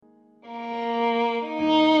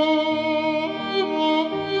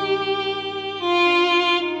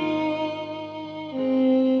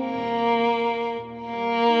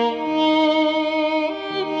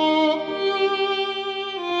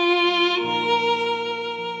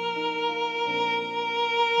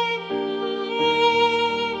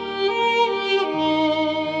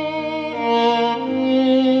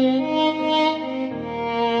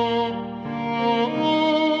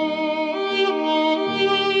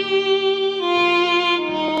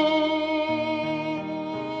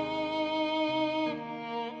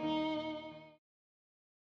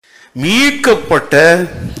மீட்கப்பட்ட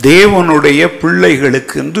தேவனுடைய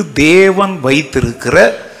பிள்ளைகளுக்கு என்று தேவன் வைத்திருக்கிற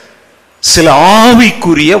சில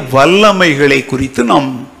ஆவிக்குரிய வல்லமைகளை குறித்து நாம்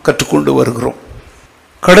கற்றுக்கொண்டு வருகிறோம்.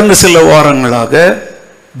 கடந்த சில வாரங்களாக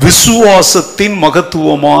விசுவாசத்தின்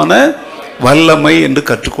மகத்துவமான வல்லமை என்று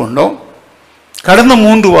கற்றுக்கொண்டோம். கடந்த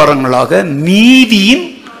 3 வாரங்களாக நீதியின்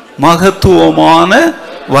மகத்துவமான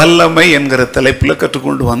வல்லமை என்கிற தலைப்பில்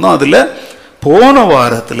கற்றுக்கொண்டு வந்தோம். அதில் போன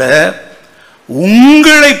வாரத்தில்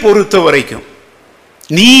உங்களை பொறுத்த வரைக்கும்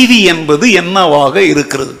நீதி என்பது என்னவாக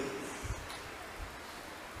இருக்கிறது?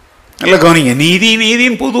 நல்ல கவனிங்க.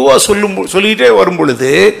 நீதின்னு பொதுவாக சொல்லிட்டே வரும்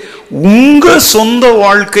பொழுது, உங்க சொந்த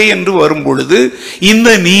வாழ்க்கை என்று வரும் பொழுது இந்த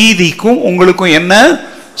நீதிக்கும் உங்களுக்கும் என்ன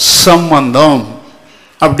சம்பந்தம்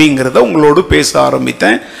அப்படிங்கிறத உங்களோடு பேச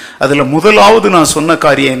ஆரம்பித்தேன். அதுல முதலாவது நான் சொன்ன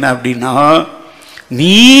காரியம் என்ன அப்படின்னா,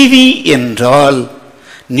 நீதி என்றால்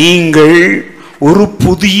நீங்கள் ஒரு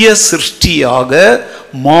புதிய சிருஷ்டியாக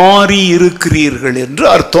மாறி இருக்கிறீர்கள் என்று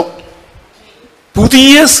அர்த்தம்.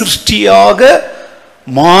 புதிய சிருஷ்டியாக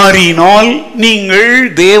மாறினால் நீங்கள்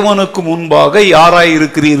தேவனுக்கு முன்பாக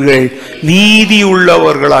யாராயிருக்கிறீர்கள்? நீதி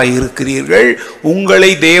உள்ளவர்களாயிருக்கிறீர்கள். உங்களை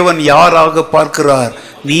தேவன் யாராக பார்க்கிறார்?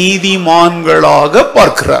 நீதிமான்களாக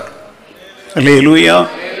பார்க்கிறார். அல்லேலூயா.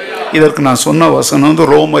 இதற்கு நான் சொன்ன வசனம் வந்து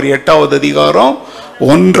ரோமர் 8வது அதிகாரம்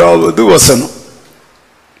 1வது வசனம்,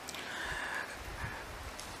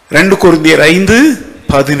 2 கொரிந்தியர்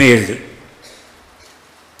 5:17.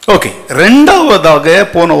 ஓகே. இரண்டாவதாக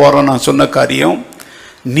போன வாரம் நான் சொன்ன காரியம்,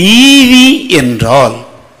 நீதி என்றால்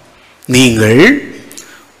நீங்கள்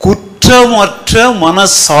குற்றமற்ற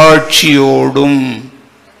மனசாட்சியோடும்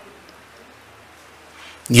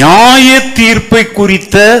நியாய தீர்ப்பை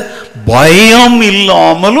குறித்த பயம்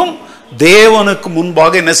இல்லாமலும் தேவனுக்கு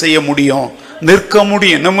முன்பாக என்ன செய்ய முடியும்? நிற்க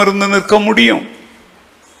முடியும். நம்ம இருந்து நிற்க முடியும்.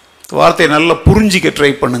 வார்த்தையை நல்லா புரிஞ்சிக்க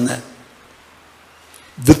ட்ரை பண்ணுங்க.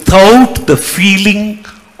 without the feeling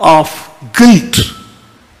of guilt,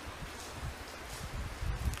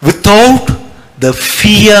 without the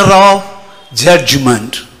fear of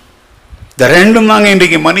judgment. இந்த ரெண்டும் தாங்க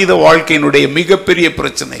இன்றைக்கு மனித வாழ்க்கையினுடைய மிகப்பெரிய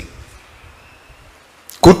பிரச்சனை.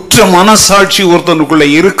 குற்ற மனசாட்சி ஒருத்தனுக்குள்ள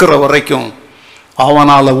இருக்கிற வரைக்கும்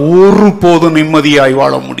அவனால ஒருபோதும் நிம்மதியாய்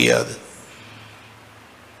வாழ முடியாது.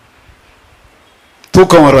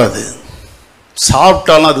 தூக்கம் வராது,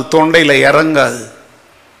 சாப்பிட்டாலும் அது தொண்டையில இறங்காது,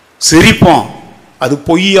 சிரிப்போம், அது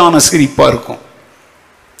பொய்யான சிரிப்பா இருக்கும்.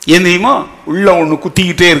 ஏன் தெரியுமா? உள்ள ஒண்ணு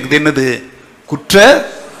குத்திக்கிட்டே இருக்குது. என்னது? குற்ற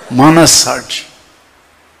மனசாட்சி.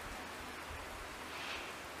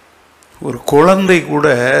 ஒரு குழந்தை கூட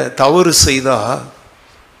தவறு செய்தா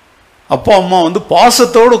அப்பா அம்மா வந்து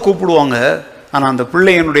பாசத்தோடு கூப்பிடுவாங்க. ஆனா அந்த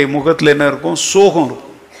பிள்ளையனுடைய முகத்துல என்ன இருக்கும்? சோகம்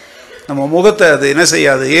இருக்கும். நம்ம முகத்தை அது என்ன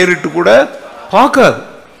செய்யாது? ஏறிட்டு கூட பார்க்காது.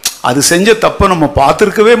 அது செஞ்ச தப்பை நம்ம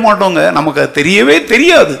பார்த்துருக்கவே மாட்டோங்க. நமக்கு அது தெரியவே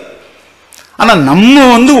தெரியாது. ஆனா நம்ம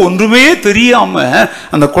வந்து ஒன்றுமே தெரியாம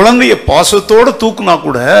அந்த குழந்தைய பாசத்தோட தூக்குனா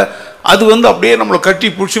கூட அது வந்து அப்படியே நம்மளை கட்டி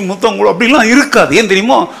பிடிச்சி முத்தம் கூட அப்படிலாம் இருக்காது. ஏன்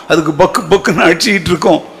தெரியுமா? அதுக்கு பக்கு பக்குன்னு அடிச்சுக்கிட்டு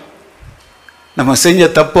இருக்கோம். நம்ம செஞ்ச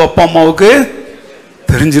தப்பு அப்பா அம்மாவுக்கு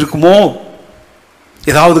தெரிஞ்சிருக்குமோ?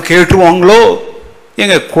 ஏதாவது கேட்டுருவாங்களோ?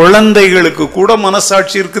 எங்க குழந்தைகளுக்கு கூட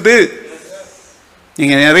மனசாட்சி இருக்குது.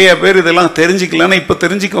 நீங்க நிறைய பேர் இதெல்லாம் தெரிஞ்சுக்கலன்னா இப்ப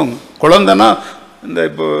தெரிஞ்சுக்கோங்க. குழந்தைன்னா இந்த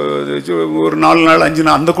இப்போ ஒரு 4 நாள் 5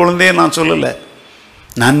 நாள் அந்த குழந்தைய நான் சொல்லலை.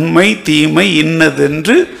 நன்மை தீமை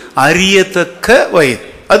இன்னதென்று அறியத்தக்க வயது.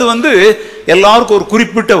 அது வந்து எல்லாருக்கும் ஒரு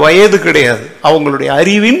குறிப்பிட்ட வயது கிடையாது. அவங்களுடைய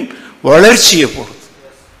அறிவின் வளர்ச்சியை பொறுத்து.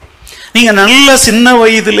 நீங்க நல்ல சின்ன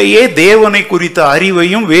வயதிலேயே தேவனை குறித்த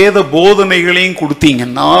அறிவையும் வேத போதனைகளையும்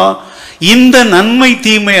கொடுத்தீங்கன்னா இந்த நன்மை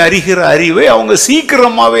தீமை அறிகிற அறிவை அவங்க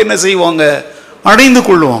சீக்கிரமாவே என்ன செய்வாங்க? அடைந்து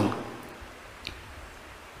கொள்வாங்க.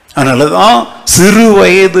 அதனாலதான் சிறு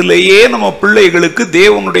வயதிலேயே நம்ம பிள்ளைகளுக்கு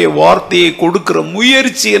தேவனுடைய வார்த்தையை கொடுக்கிற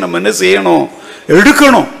முயற்சியை நம்ம என்ன செய்யணும்?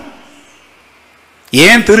 எடுக்கணும்.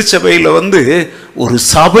 ஏன் திருச்சபையில் வந்து ஒரு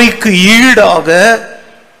சபைக்கு ஈடாக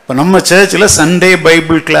இப்போ நம்ம சர்ச்சில் சண்டே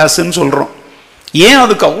பைபிள் கிளாஸ்ன்னு சொல்கிறோம். ஏன்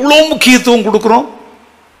அதுக்கு அவ்வளோ முக்கியத்துவம் கொடுக்குறோம்?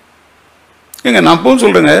 ஏங்க நான் இப்போ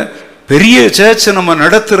சொல்கிறேங்க, பெரிய சர்ச்சை நம்ம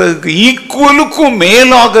நடத்துறதுக்கு ஈக்குவலுக்கும்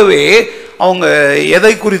மேலாகவே அவங்க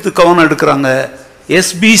எதை குறித்து கவனம் எடுக்கிறாங்க?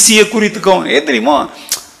 எஸ்பிசியை குறித்து கவனம். ஏன் தெரியுமா?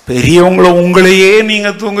 பெரியவங்கள உங்களையே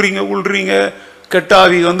நீங்கள் தூங்குறீங்க, விடுறீங்க,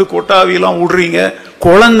 கெட்டாவி வந்து கொட்டாவிலாம் விடுறீங்க.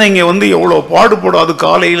 குழந்தைங்க வந்து எவ்வளோ பாடுபடாது.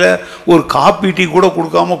 காலையில் ஒரு காப்பி டீ கூட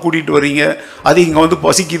கொடுக்காம கூட்டிகிட்டு வரீங்க. அது இங்கே வந்து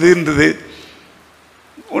பசிக்குதுன்றது.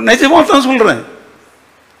 நிஜமாக தான் சொல்கிறேன்.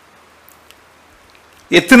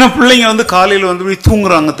 எத்தனை பிள்ளைங்க வந்து காலையில் வந்து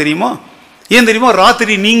தூங்குறாங்க தெரியுமா? ஏன் தெரியுமா?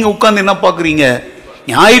 ராத்திரி நீங்கள் உட்காந்து என்ன பார்க்குறீங்க?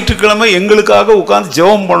 ஞாயிற்றுக்கிழமை எங்களுக்காக உட்காந்து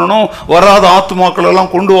ஜெபம் பண்ணணும், வராத ஆத்துமாக்கள்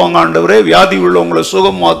எல்லாம் கொண்டு வாங்க ஆண்டவரே, வியாதி உள்ளவங்களை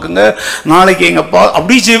சுகமாக்குங்க, நாளைக்கு எங்கப்பா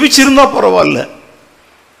அப்படி ஜெபிச்சிருந்தா பரவாயில்ல.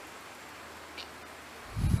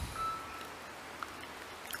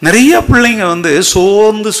 நிறைய பிள்ளைங்க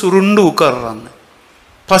சோர்ந்து சுருண்டு உட்கார்றாங்க,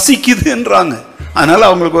 பசிக்குதுன்றாங்க. அதனால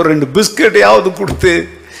அவங்களுக்கு ஒரு 2 பிஸ்கட்டையாவது கொடுத்து,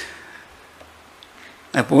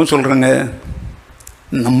 எப்பவும் சொல்றேங்க,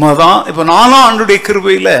 நம்ம தான் இப்போ நானும் ஆண்டுடைய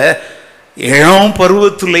கிருபையில் 7ஆம்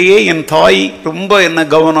பருவத்திலேயே என் தாய் ரொம்ப என்ன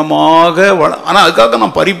கவனமாக ஆனால் அதுக்காக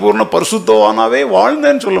நான் பரிபூர்ண பரிசுத்தவானாவே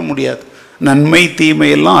வாழ்ந்தேன்னு சொல்ல முடியாது. நன்மை தீமை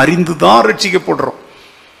எல்லாம் அறிந்து தான் ரட்சிக்கப்படுறோம்.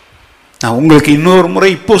 நான் உங்களுக்கு இன்னொரு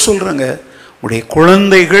முறை இப்போ சொல்கிறேங்க, உடைய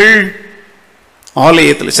குழந்தைகள்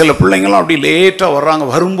ஆலயத்தில் சில பிள்ளைங்களாம் அப்படி லேட்டாக வர்றாங்க,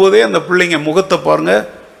 வரும்போதே அந்த பிள்ளைங்க முகத்தை பாருங்கள்,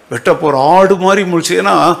 வெட்ட போகிற ஆடு மாதிரி முடிச்சு.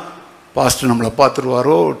 ஏன்னா பாஸ்டர் நம்மளை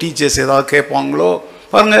பார்த்துருவாரோ, டீச்சர்ஸ் ஏதாவது கேட்பாங்களோ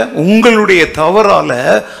பாருங்க. உங்களுடைய தவறால்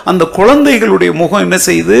அந்த குழந்தைகளுடைய முகம் என்ன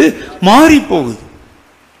செய்யுது, மாறி போகுது.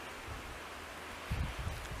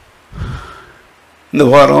 இந்த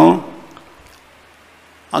வாரம்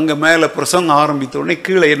அங்கே மேலே பிரசங்கம் ஆரம்பித்தோடனே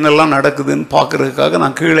கீழே என்னெல்லாம் நடக்குதுன்னு பார்க்குறதுக்காக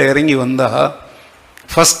நான் கீழே இறங்கி வந்தால்,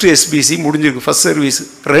 ஃபஸ்ட்டு எஸ்பிசி முடிஞ்சிருக்கு, ஃபஸ்ட் சர்வீஸ்.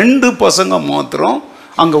 2 பசங்க மாத்திரம்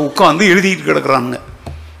அங்கே உட்காந்து எழுதிட்டு கிடக்குறாங்க.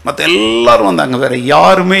 மற்ற எல்லாரும் வந்தாங்க, வேறு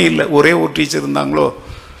யாருமே இல்லை. ஒரே ஒரு டீச்சர் இருந்தாங்களோ,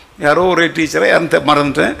 யாரோ ஒரே டீச்சரை யாரும்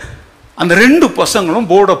மறந்துட்டேன். அந்த 2 பசங்களும்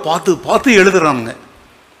போர்டை பார்த்து பார்த்து எழுதுறாங்க.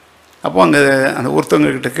 அப்போ அங்கே அந்த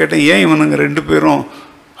ஒருத்தவங்க கிட்ட கேட்டேன், ஏன் இவனுங்க 2 பேரும்,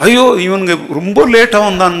 ஐயோ இவனுங்க ரொம்ப லேட்டாக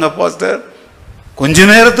வந்தானுங்க பாஸ்டர், கொஞ்ச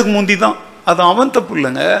நேரத்துக்கு முந்தி தான். அது அவன் தப்பு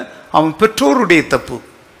இல்லைங்க, அவன் பெற்றோருடைய தப்பு.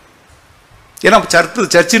 ஏன்னா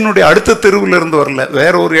சர்ச்சினுடைய அடுத்த தெருவில் இருந்து வரல,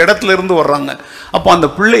 வேற ஒரு இடத்துல இருந்து வர்றாங்க. அப்போ அந்த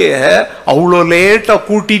பிள்ளைய அவ்வளோ லேட்டாக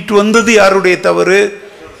கூட்டிட்டு வந்தது யாருடைய தவறு?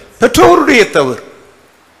 பெற்றோருடைய தவறு.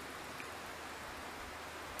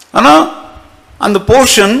 ஆனால் அந்த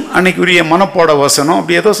போர்ஷன் அன்னைக்குரிய மனப்பாட வசனம்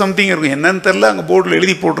அப்படி ஏதோ சம்திங் இருக்கும், என்னன்னு தெரியல, அங்கே போர்டில்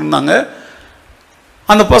எழுதி போட்டிருந்தாங்க.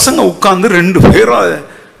 அந்த பசங்க உட்காந்து 2 பேரும்,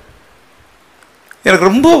 எனக்கு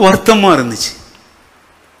ரொம்ப வருத்தமாக இருந்துச்சு.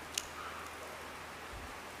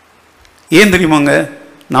 ஏன் தெரியுமாங்க,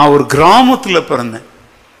 நான் ஒரு கிராமத்தில் பிறந்தேன்.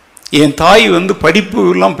 என் தாய் படிப்பு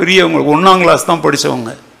எல்லாம் பெரியவங்க, 1ஆம் கிளாஸ் தான்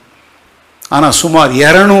படித்தவங்க. ஆனால் சுமார்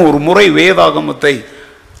 200 முறை வேதாகமத்தை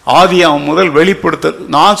ஆதியாகம் முதல் வெளிப்படுத்த,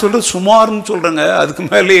 நான் சொல்கிறது சுமார்னு சொல்கிறேங்க, அதுக்கு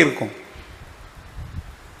மேலே இருக்கும்.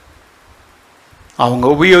 அவங்க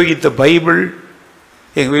உபயோகித்த பைபிள்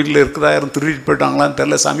எங்கள் வீட்டில் இருக்குதா, யாரும் திருடிட்டு போயிட்டாங்களான்னு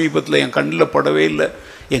தெரில. சமீபத்தில் என் கண்ணில் படவே இல்லை.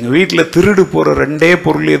 எங்கள் வீட்டில் திருடு போகிற 2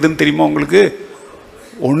 பொருள் எதுன்னு தெரியுமா உங்களுக்கு?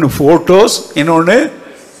 ஒன்று ஃபோட்டோஸ், இன்னொன்று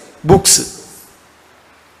புக்ஸு.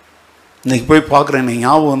 இன்றைக்கி போய் பார்க்குறேன், எனக்கு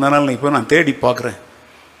ஞாபகம் வந்தனால இன்றைக்கி போய் நான் தேடி பார்க்குறேன்.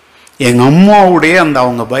 எங்கள் அம்மாவுடைய அந்த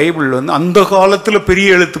அவங்க பைபிள் அந்த காலத்தில்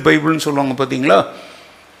பெரிய எழுத்து பைபிள்னு சொல்லுவாங்க பார்த்தீங்களா,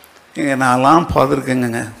 நான்லாம்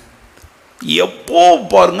பார்த்துருக்கேங்க. எப்போ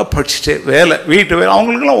பாருங்கள் படிச்சுட்டே வேலை, வீட்டு வேலை.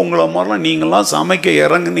 அவங்களுக்கெல்லாம் உங்களை மாதிரிலாம் நீங்களாம் சமைக்க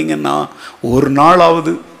இறங்குனீங்கன்னா ஒரு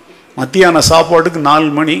நாளாவது, மத்தியான சாப்பாட்டுக்கு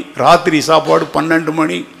 4 மணி, ராத்திரி சாப்பாடு 12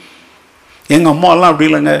 மணி. எங்கள் அம்மாலாம் அப்படி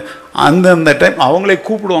இல்லைங்க, அந்தந்த டைம் அவங்களே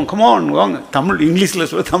கூப்பிடுவாங்க, கமான் வாங்க, தமிழ் இங்கிலீஷில்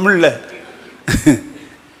சொல்ல, தமிழில்.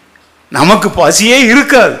 நமக்கு பசியே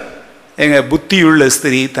இருக்காது. எங்கள் புத்தியுள்ள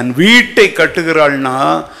ஸ்திரீ தன் வீட்டை கட்டுகிறாள்னா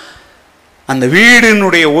அந்த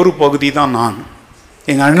வீடினுடைய ஒரு பகுதி தான் நான்.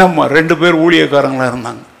 எங்கள் அண்ணம்மா 2 பேர் ஊழியக்காரங்களாக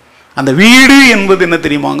இருந்தாங்க. அந்த வீடு என்பது என்ன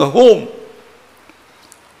தெரியுமாங்க? ஹோம்.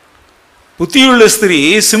 புத்தியுள்ள ஸ்திரீ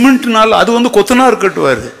சிமெண்ட்னால், அது கொத்தனார்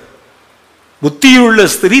கட்டுவார். புத்தியுள்ள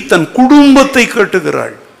ஸ்திரீ தன் குடும்பத்தை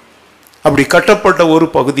கட்டுகிறாள். அப்படி கட்டப்பட்ட ஒரு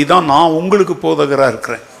பகுதி தான் நான் உங்களுக்கு போதகராக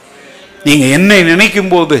இருக்கிறேன். நீங்கள் என்னை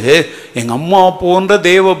நினைக்கும் போது எங்கள் அம்மா போன்ற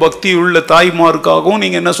தேவ பக்தி உள்ள தாய்மாருக்காகவும்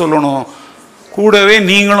நீங்கள் என்ன சொல்லணும்? கூடவே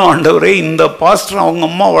நீங்களும், ஆண்டவரே இந்த பாஸ்டர் அவங்க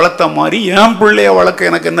அம்மா வளர்த்த மாதிரி என் பிள்ளைய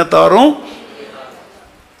வளர்க்க எனக்கு என்ன தாரும்?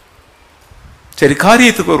 சரி,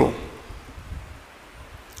 காரியத்துக்கு வரும்.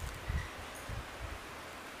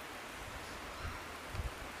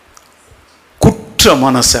 குற்ற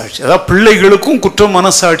மனசாட்சி, அதாவது பிள்ளைகளுக்கும் குற்ற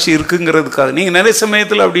மனசாட்சி இருக்குங்கிறதுக்காக நீங்கள் நிறைய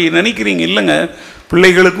சமயத்தில் அப்படி நினைக்கிறீங்க. இல்லைங்க,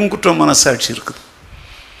 பிள்ளைகளுக்கும் குற்ற மனசாட்சி இருக்குது.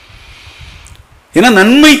 ஏன்னா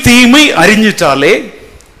நன்மை தீமை அறிஞ்சிட்டாலே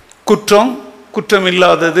குற்றம், குற்றம்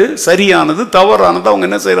இல்லாதது, சரியானது, தவறானது அவங்க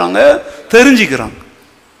என்ன செய்கிறாங்க? தெரிஞ்சுக்கிறாங்க.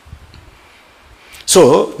 ஸோ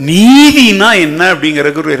நீதினா என்ன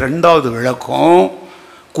அப்படிங்கிறதுக்கு ஒரு 2வது விளக்கம்,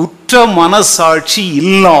 குற்ற மனசாட்சி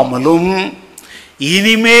இல்லாமலும்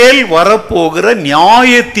இனிமேல் வரப்போகிற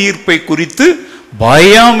நியாய தீர்ப்பை குறித்து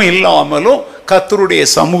பயம் இல்லாமலும் கர்த்தருடைய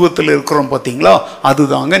சமூகத்தில் இருக்கிறோம் பார்த்தீங்களா,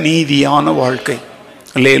 அதுதாங்க நீதியான வாழ்க்கை.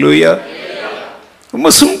 அல்லேலூயா. ரொம்ப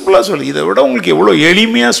சிம்பிளாக சொல்லி, இதை விட உங்களுக்கு எவ்வளோ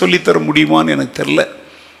எளிமையாக சொல்லித்தர முடியுமான்னு எனக்கு தெரியல.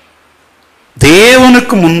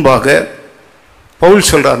 தேவனுக்கு முன்பாக பவுல்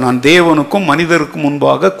சொல்றார், நான் தேவனுக்கும் மனிதருக்கும்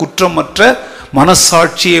முன்பாக குற்றமற்ற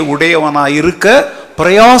மனசாட்சியை உடையவனாய் இருக்க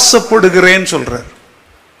பிரயாசப்படுகிறேன் சொல்றார்.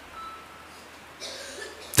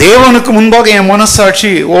 தேவனுக்கு முன்பாக என் மனசாட்சி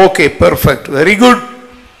ஓகே, பெர்ஃபெக்ட், வெரி குட்.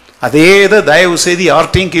 அதே தயவு செய்து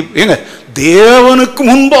யார்ட்டையும் ஏங்க, தேவனுக்கு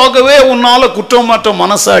முன்பாகவே உன்னால குற்றமற்ற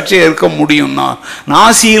மனசாட்சியா இருக்க முடியும்னா,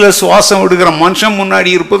 நாசியில சுவாசம் விடுகிற மனுஷன் முன்னாடி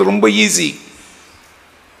இருப்பது ரொம்ப ஈஸி.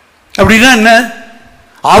 அப்படின்னா என்ன?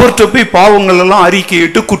 அவர்கிட்ட போய் பாவங்கள் எல்லாம்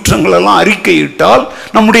அறிக்கையிட்டு குற்றங்கள் எல்லாம் அறிக்கையிட்டால்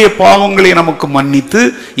நம்முடைய பாவங்களை நமக்கு மன்னித்து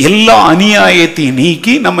எல்லா அநியாயத்தையும்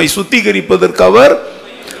நீக்கி நம்மை சுத்திகரிப்பதற்கு அவர்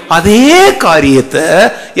அதே காரியத்தை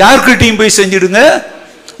யார்கிட்டையும் போய் செஞ்சிடுங்க,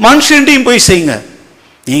 மனுஷன்டையும் போய் செய்யுங்க.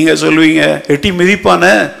 நீங்க சொல்லுவீங்க, எட்டி மிதிப்பான,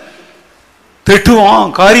 திட்டுவான்,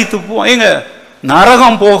 காரி துப்புவான். ஏங்க,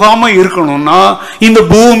 நரகம் போகாம இருக்கணும்னா இந்த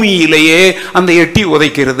பூமியிலேயே அந்த எட்டி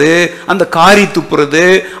உதைக்கிறது, அந்த காரி துப்புறது,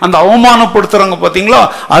 அந்த அவமானப்படுத்துறாங்க பாத்தீங்களா,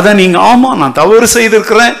 அதை நீங்க ஆமா நான் தவறு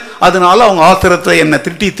செய்திருக்கிறேன் அதனால அவங்க ஆத்திரத்தை என்ன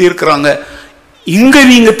திட்டி தீர்க்கிறாங்க. இங்க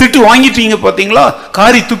நீங்க திட்டு வாங்கிட்டீங்க பாத்தீங்களா,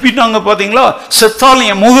 காரி துப்பிட்டாங்க பாத்தீங்களா, செத்தாலும்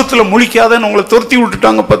என் முகத்துல முழிக்காதன்னு உங்களை துரத்தி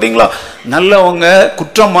விட்டுட்டாங்க பாத்தீங்களா. நல்லவங்க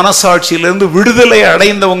குற்ற மனசாட்சியிலிருந்து விடுதலை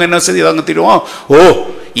அடைந்தவங்க என்ன செய்தாங்க தெரியுமா, ஓ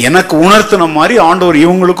எனக்கு உணர்த்தின மாதிரி ஆண்டவர்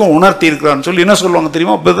இவங்களுக்கும் உணர்த்தி இருக்கிறான்னு சொல்லி என்ன சொல்லுவாங்க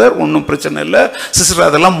தெரியுமா, பிரதர் ஒன்றும் பிரச்சனை இல்லை, சிஸ்டர்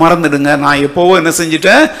அதெல்லாம் மறந்துடுங்க, நான் எப்போவோ என்ன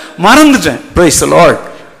செஞ்சுட்டேன், மறந்துட்டேன். Praise the Lord.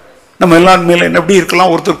 நம்ம எல்லாரும் மேல எப்படி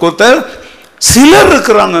இருக்கலாம், ஒருத்தருக்கு ஒருத்தர். சிலர்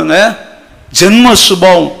இருக்கிறாங்கங்க ஜென்ம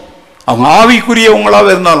சுபாவம், அவங்க ஆவிக்குரியவங்களாவே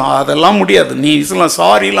இருந்தாலும் அதெல்லாம் முடியாது. நீ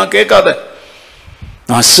சாரிலாம் கேட்காத,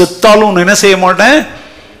 நான் செத்தாலும் என்ன செய்ய மாட்டேன்,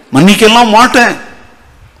 மன்னிக்கலாம் மாட்டேன்,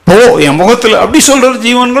 போ என் முகத்துல, அப்படி சொல்ற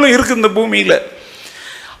ஜீவன்களும் இருக்கு இந்த பூமியில.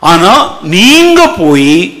 ஆனா நீங்க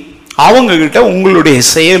போய் அவங்க கிட்ட உங்களுடைய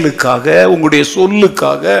செயலுக்காக, உங்களுடைய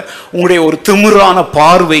சொல்லுக்காக, உங்களுடைய ஒரு திமிரான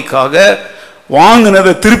பார்வைக்காக,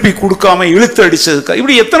 வாங்கினதை திருப்பி கொடுக்காம இழுத்து அடிச்சதுக்காக,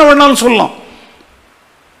 இப்படி எத்தனை வேணாலும் சொல்லலாம்.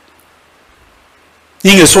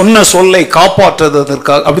 நீங்க சொன்ன சொல்லை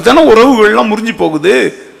காப்பாற்றுவதற்காக அப்படித்தானே உறவுகள்லாம் முறிஞ்சு போகுது.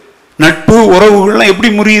 நட்பு உறவுகள்லாம் எப்படி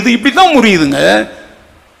முறியுது, இப்படித்தான் முறியுதுங்க.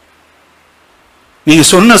 நீங்க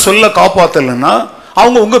சொன்ன சொல்ல காப்பாத்தலைன்னா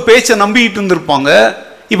அவங்க உங்க பேச்சை நம்பிக்கிட்டு இருந்திருப்பாங்க.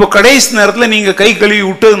 இப்போ கடைசி நேரத்தில் நீங்க கை கழுவி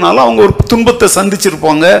விட்டதுனால அவங்க ஒரு துன்பத்தை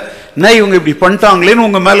சந்திச்சிருப்பாங்க. என்ன இவங்க இப்படி பண்ணிட்டாங்களேன்னு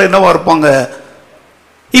உங்க மேல என்னவா இருப்பாங்க.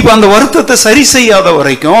 இப்ப அந்த வருத்தத்தை சரி செய்யாத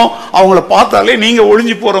வரைக்கும் அவங்கள பார்த்தாலே நீங்க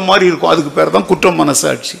ஒளிஞ்சு போற மாதிரி இருக்கும். அதுக்கு பேர் தான் குற்ற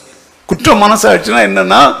மனசாட்சி. குற்ற மனசாட்சினா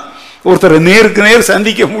என்னன்னா, ஒருத்தரை நேருக்கு நேர்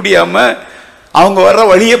சந்திக்க முடியாம அவங்க வர்ற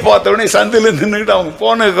வழியை பார்த்த உடனே சந்தில நின்றுக்கிட்டு அவங்க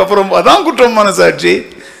போனதுக்கு அப்புறம் தான் குற்ற மனசாட்சி.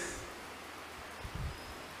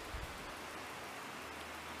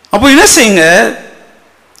 அப்போ என்ன செய்யுங்க,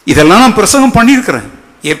 இதெல்லாம் நான் பிரசங்கம் பண்ணியிருக்கிறேன்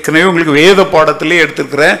ஏற்கனவே, உங்களுக்கு வேத பாடத்திலே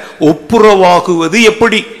எடுத்திருக்கிறேன். ஒப்புரவாகுவது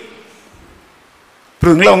எப்படி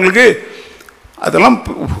புரியுதுங்களா உங்களுக்கு? அதெல்லாம்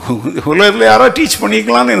உலகத்தில் யாராவது டீச்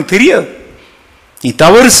பண்ணிக்கலாம்னு எனக்கு தெரியாது. நீ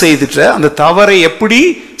தவறு செய்துட்ட, அந்த தவறை எப்படி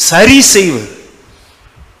சரி செய்வது,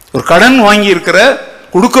 ஒரு கடன் வாங்கி இருக்கிற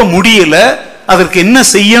கொடுக்க முடியல, அதற்கு என்ன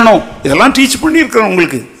செய்யணும், இதெல்லாம் டீச் பண்ணியிருக்கிறேன்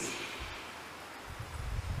உங்களுக்கு.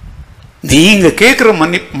 நீங்க கேட்கிற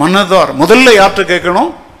மனதார் முதல்ல யார்கிட்ட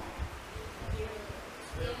கேட்கணும்,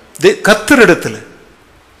 கர்த்தரிடத்துல.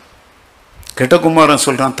 கெட்டகுமாரன்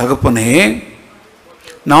சொல்றான், தகப்பனே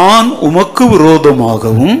நான் உமக்கு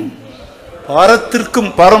விரோதமாகவும், பாரத்திற்கும்,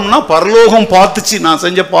 பரம்னா பரலோகம் பார்த்துச்சு நான்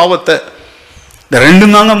செஞ்ச பாவத்தை, இந்த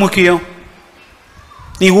ரெண்டும் தாங்க முக்கியம்.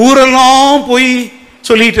 நீ ஊரெல்லாம் போய்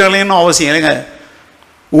சொல்லிட்டாலேன்னு அவசியம் இல்லைங்க.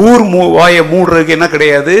 ஊர் வாயை மூடுறதுக்கு என்ன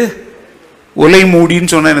கிடையாது, ஒலை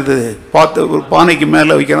மூடின்னு சொன்னது, பார்த்து ஒரு பானைக்கு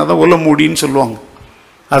மேலே வைக்கிறதான் ஒலை மூடின்னு சொல்லுவாங்க.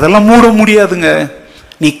 அதெல்லாம் மூட முடியாதுங்க.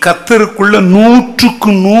 நீ கர்த்தருக்குள்ள 100க்கு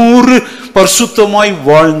 100 பரிசுத்தமாய்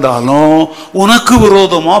வாழ்ந்தாலும் உனக்கு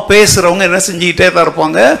விரோதமா பேசுறவங்க என்ன செஞ்சுக்கிட்டே தான்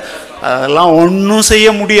இருப்பாங்க. அதெல்லாம் ஒன்றும் செய்ய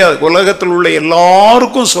முடியாது. உலகத்தில் உள்ள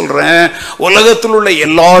எல்லாருக்கும் சொல்றேன், உலகத்தில் உள்ள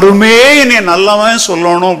எல்லாருமே என்னை நல்லவன்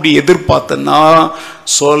சொல்லணும் அப்படி எதிர்பார்த்தன்னா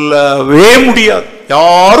சொல்லவே முடியாது.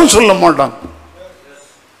 யாரும் சொல்ல மாட்டாங்க,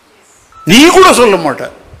 நீ கூட சொல்ல மாட்ட.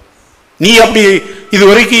 நீ அப்படி இது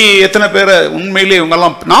வரைக்கும் எத்தனை பேரை உண்மையிலே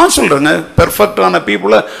இவங்கெல்லாம் நான் சொல்றேங்க, பெர்ஃபெக்டான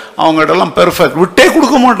பீப்புளை அவங்ககிட்டலாம் பெர்ஃபெக்ட் விட்டே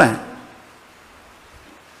கொடுக்க மாட்டேன்.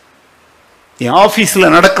 என்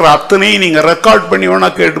ஆஃபீஸில் நடக்கிற அத்தனையும் நீங்கள் ரெக்கார்ட் பண்ணி வேணா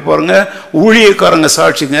கேட்டு பாருங்க. ஊழியக்காரங்க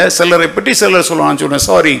சாட்சிங்க, சிலரை பற்றி சிலர் சொல்லுவாங்க, சொன்னேன்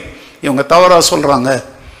சாரி இவங்க தவறாக சொல்கிறாங்க.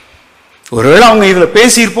 ஒருவேளை அவங்க இதில்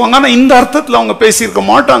பேசியிருப்பாங்க, ஆனால் இந்த அர்த்தத்தில் அவங்க பேசியிருக்க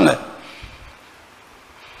மாட்டாங்க.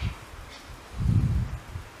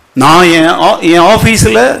 நான் என்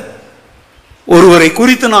ஆஃபீஸில் ஒருவரை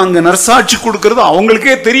குறித்து நான் அங்கே நற்சாட்சி கொடுக்கறது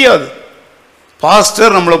அவங்களுக்கே தெரியாது.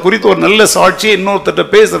 பாஸ்டர் நம்மளை குறித்து ஒரு நல்ல சாட்சியை இன்னொருத்தட்ட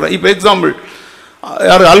பேசுகிறேன். இப்போ எக்ஸாம்பிள்,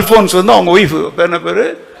 யார் அல்ஃபோன்ஸ் வந்து அவங்க ஒய்ஃப் என்ன பேர்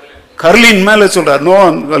கர்லின் மேலே சொல்கிறார், நோ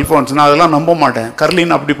அல்ஃபோன்ஸ், நான் அதெல்லாம் நம்ப மாட்டேன்,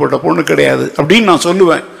 கர்லின் அப்படிப்பட்ட பொண்ணு கிடையாது அப்படின்னு நான்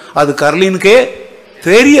சொல்லுவேன். அது கர்லினுக்கே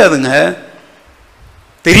தெரியாதுங்க.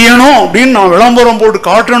 தெரியணும் அப்படின்னு நான் விளம்பரம் போட்டு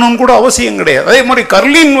காட்டணும்னு கூட அவசியம் கிடையாது. அதே மாதிரி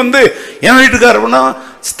கர்லின் என் வீட்டுக்காரன்னா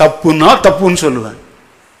தப்புன்னா தப்புன்னு சொல்லுவேன்.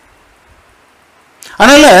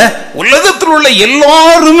 அதனால உலகத்தில் உள்ள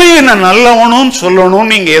எல்லாருமே என்ன நல்லவனும்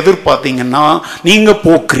சொல்லணும்னு நீங்க எதிர்பார்த்தீங்கன்னா நீங்க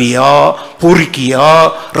போக்கிரியா, பொறுக்கியா,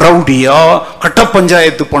 ரவுடியா, கட்ட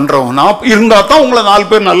பஞ்சாயத்து பண்றவனா இருந்தா தான் உங்களை 4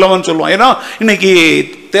 பேர் நல்லவன் சொல்லுவான். ஏன்னா இன்னைக்கு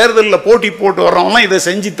தேர்தலில் போட்டி போட்டு வர்றவங்களாம் இதை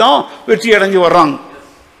செஞ்சு தான் வெற்றி அடைஞ்சு வர்றாங்க.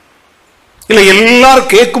 இல்லை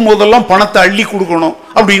எல்லாரும் கேட்கும் போதெல்லாம் பணத்தை அள்ளி கொடுக்கணும்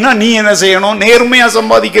அப்படின்னா நீ என்ன செய்யணும்? நேர்மையா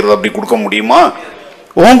சம்பாதிக்கிறது அப்படி கொடுக்க முடியுமா?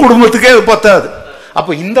 உன் குடும்பத்துக்கே அது பத்தாது.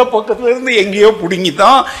 அப்போ இந்த பக்கத்துல இருந்து எங்கேயோ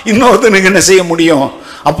பிடுங்கித்தான் இன்னொருத்தனுக்கு என்ன செய்ய முடியும்?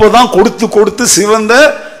 அப்போதான் கொடுத்து கொடுத்து சிவந்த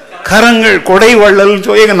கரங்கள் கொடை வள்ளல்.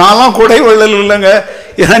 நான்லாம் கொடை வள்ளல் இல்லைங்க,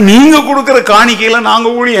 ஏன்னா நீங்க கொடுக்குற காணிக்கையில நாங்க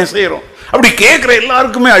ஊழியம் செய்யறோம். அப்படி கேட்குற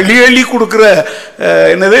எல்லாருக்குமே அள்ளி அள்ளி கொடுக்குற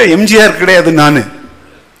என்னது எம்ஜிஆர் கிடையாது. நான்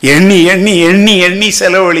எண்ணி எண்ணி எண்ணி எண்ணி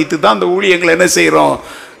செலவழித்து தான் அந்த ஊழியங்களை என்ன செய்யறோம்?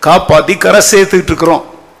 காப்பாத்தி கரை சேர்த்துட்டு இருக்கிறோம்.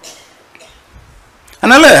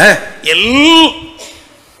 அதனால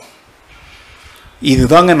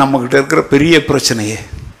இதுதாங்க நம்ம கிட்ட இருக்கிற பெரிய பிரச்சனையே.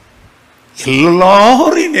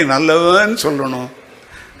 எல்லாரும் என்னை நல்லவன் சொல்லணும்.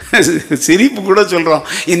 சிரிப்பு கூட சொல்றான்,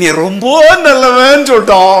 என்னை ரொம்ப நல்லவன்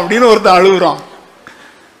சொல்லிட்டான் அப்படின்னு ஒருத்தன் அழுகுறான்.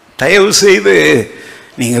 தயவு செய்து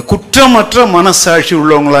நீங்க குற்றமற்ற மனசாட்சி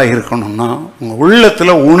உள்ளவங்களா இருக்கணும்னா உங்க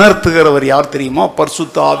உள்ளத்துல உணர்த்துகிறவர் யார் தெரியுமா?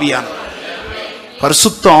 பரிசுத்த ஆவியானவர்.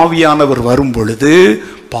 பரிசுத்த ஆவியானவர் வரும் பொழுது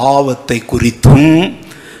பாவத்தை குறித்தும்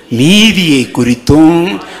நீதியை குறித்தும்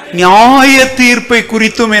நியாய தீர்ப்பை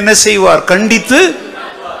குறித்தும் என்ன செய்வார்? கண்டித்து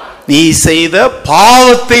நீ செய்த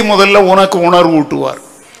பாவத்தை முதல்ல உனக்கு உணர்வு ஊட்டுவார்.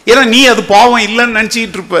 ஏன்னா நீ அது பாவம் இல்லைன்னு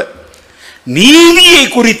நினைச்சிட்டு இருப்ப. நீதியை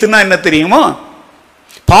குறித்துனா என்ன தெரியுமா?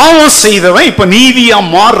 பாவம் செய்தவன் இப்ப நீதியா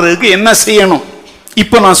மாறுறதுக்கு என்ன செய்யணும்?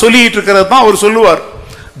 இப்ப நான் சொல்லிட்டு இருக்கிறது தான் அவர் சொல்லுவார்.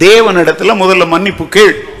 தேவனிடத்துல முதல்ல மன்னிப்பு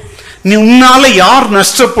கேள். நீ உன்னால யார்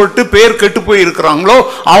நஷ்டப்பட்டு பேர் கெட்டு போய் இருக்கிறாங்களோ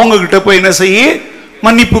அவங்க கிட்ட போய் என்ன செய்ய?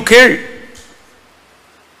 மன்னிப்பு கேள்.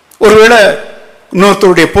 ஒருவேளை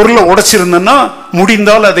இன்னொருத்தருடைய பொருளை உடைச்சிருந்தன்னா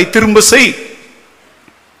முடிந்தால் அதை திரும்ப செய்.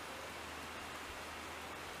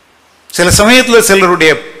 சில சமயத்தில்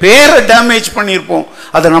சிலருடைய பேரை டேமேஜ் பண்ணியிருப்போம்,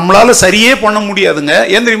 அதை நம்மளால சரியே பண்ண முடியாதுங்க.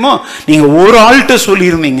 ஏன் தெரியுமா? நீங்க ஒரு ஆள்கிட்ட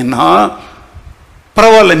சொல்லியிருந்தீங்கன்னா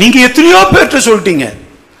பரவாயில்ல, நீங்க எத்தனையோ பேர்கிட்ட சொல்லிட்டீங்க.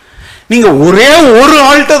 நீங்க ஒரே ஒரு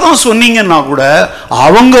ஆள்கிட்ட தான் சொன்னீங்கன்னா கூட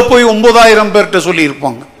அவங்க போய் 9000 பேர்கிட்ட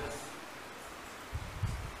சொல்லியிருப்பாங்க.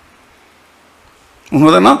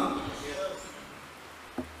 உண்மைதானா?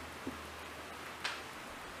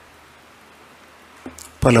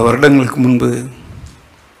 பல வருடங்களுக்கு முன்பு,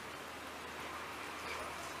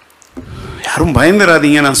 யாரும்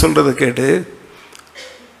பயந்துராதீங்க நான் சொல்றதை கேட்டு,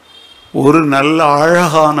 ஒரு நல்ல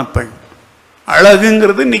அழகான பெண்,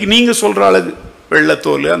 அழகுங்கிறது இன்னைக்கு நீங்க சொல்ற அழகு,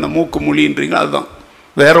 வெள்ளத்தோல், அந்த மூக்கு மொழின்றீங்க, அதுதான்.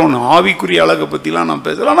 வேற ஒன்று ஆவிக்குரிய அழகை பற்றிலாம் நான்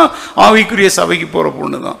பேசல. ஆனால் ஆவிக்குரிய சபைக்கு போகிற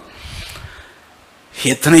பொண்ணு தான்.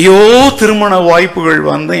 எத்தனையோ திருமண வாய்ப்புகள்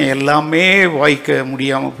வந்து எல்லாமே வாய்க்க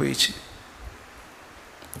முடியாமல் போயிடுச்சு.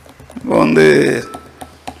 இப்போ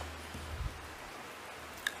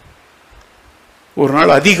ஒரு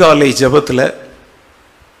நாள் அதிகாலை ஜெபத்தில்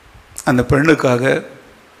அந்த பெண்ணுக்காக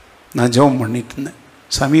நான் ஜெபம் பண்ணிட்டு இருந்தேன்.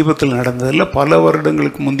 சமீபத்தில் நடந்ததில் பல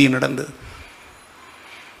வருடங்களுக்கு முந்தி நடந்தது.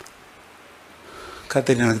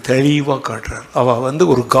 கர்த்தர் எனக்கு தெளிவாக காட்டுறார்.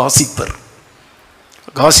 அவள் ஒரு காசிப்பர்.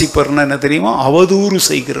 காசிப்பர்னா என்ன தெரியுமா? அவதூறு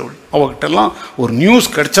செய்கிறவள். அவகிட்டெல்லாம் ஒரு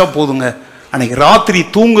நியூஸ் கிடைச்சா போதுங்க, அன்னைக்கு ராத்திரி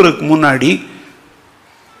தூங்குறதுக்கு முன்னாடி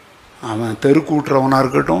அவன் தெருக்கூட்டுறவனாக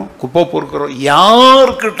இருக்கட்டும், குப்பை பொறுக்கிறவன்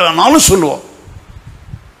யாருக்கிட்டனாலும் சொல்லுவான்.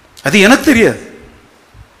 அது எனக்கு தெரியாது.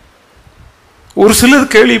 ஒரு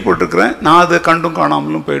சிலர் கேள்விப்பட்டிருக்கிறேன், நான் அதை கண்டும்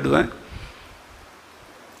காணாமலும் போயிடுவேன்.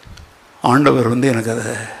 ஆண்டவர் எனக்கு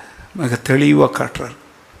அதை மிக தெளிவாக காட்டுறார்.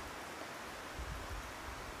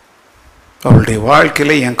 அவளுடைய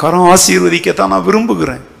வாழ்க்கையில என் கரம் ஆசீர்வதிக்கத்தான் நான்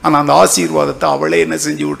விரும்புகிறேன். ஆனால் அந்த ஆசீர்வாதத்தை அவளே என்ன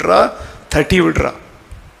செஞ்சு விட்றா? தட்டி விடுறா.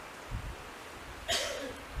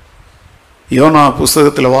 யோனா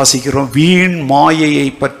புஸ்தகத்தில் வாசிக்கிறோம், வீண் மாயையை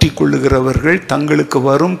பற்றி கொள்ளுகிறவர்கள் தங்களுக்கு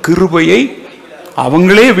வரும் கிருபையை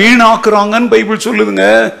அவங்களே வீணாக்குறாங்கன்னு பைபிள் சொல்லுதுங்க.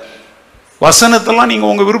 வசனத்தெல்லாம் நீங்க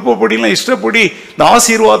உங்க விருப்பப்படிலாம் இஷ்டப்படி இந்த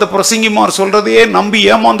ஆசீர்வாத பிரசங்கிமார் சொல்றதையே நம்பி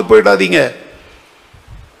ஏமாந்து போயிடாதீங்க.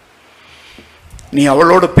 நீ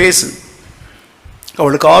அவளோட பேசு,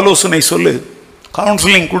 அவளுக்கு ஆலோசனை சொல்லு,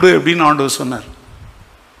 கவுன்சிலிங் கொடு அப்படின்னு ஆண்டவர் சொன்னார்.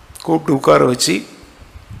 கூப்பிட்டு உட்கார வச்சு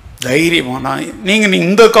தைரியமா, நீங்க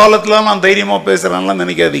இந்த காலத்துல நான் தைரியமா பேசுறேன்லாம்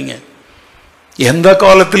நினைக்காதீங்க. எந்த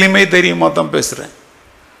காலத்திலையுமே தைரியமா தான் பேசுறேன்.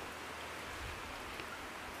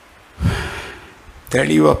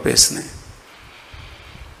 தெளிவாக பேசினேன்.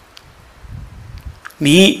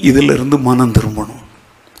 நீ இதிலிருந்து மனம் திரும்பணும்.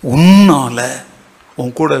 உன்னால்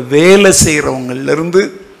உன் கூட வேலை செய்கிறவங்கள்லேருந்து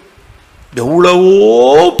எவ்வளவோ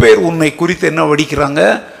பேர் உன்னை குறித்து என்ன வடிக்கிறாங்க?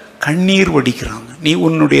 கண்ணீர் வடிக்கிறாங்க. நீ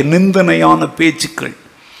உன்னுடைய நிந்தனையான பேச்சுக்கள்,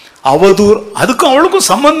 அவதூறு, அதுக்கும் அவளுக்கும்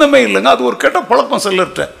சம்பந்தமே இல்லைங்க. அது ஒரு கெட்ட பழக்கம்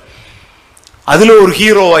சிலர்கிட்ட. அதில் ஒரு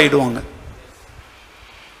ஹீரோ ஆகிடுவாங்க.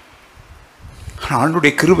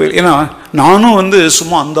 ஆண்டுடைய கிருபை. ஏன்னா நானும்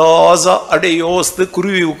சும்மா அந்தாசா யோசித்து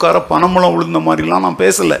குருவி உட்கார பனம்பழம் விழுந்த மாதிரிலாம் நான்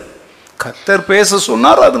பேசலை. கர்த்தர் பேச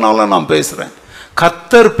சொன்னார், அதனால நான் பேசுகிறேன்.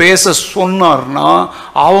 கர்த்தர் பேச சொன்னார்னா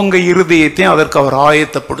அவங்க இருதயத்தையும் அதற்கு அவர்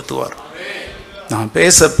ஆயத்தப்படுத்துவார். நான்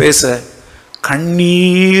பேச பேச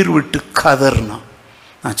கண்ணீர் விட்டு கதர்னா,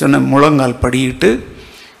 நான் சொன்ன முழங்கால் படிக்கிட்டு,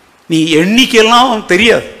 நீ எண்ணிக்கையெல்லாம்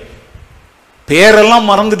தெரியாது, பேரெல்லாம்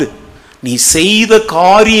மறந்துடு, நீ செய்த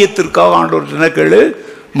காரியத்திற்காக ஆண்டவர் என்ன கேளு,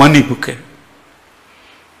 மன்னிப்பு கேளு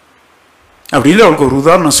அப்படின்னு அவளுக்கு ஒரு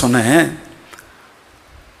உதாரணம் சொன்னேன்.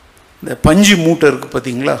 இந்த பஞ்சு மூட்டை இருக்கு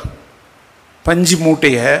பார்த்தீங்களா? பஞ்சு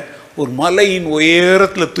மூட்டையை ஒரு மலையின்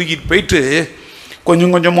உயரத்தில் தூக்கிட்டு போயிட்டு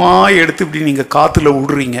கொஞ்சம் கொஞ்சமாக எடுத்து இப்படி நீங்கள் காற்றுல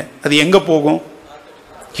விடுறீங்க. அது எங்கே போகும்?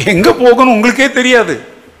 எங்கே போகணும் உங்களுக்கே தெரியாது.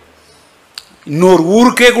 இன்னொரு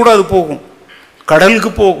ஊருக்கே கூட அது போகும்,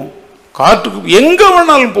 கடலுக்கு போகும், காற்றுக்கு, எங்கே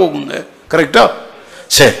வேணாலும் போகுங்க. கரெக்டா?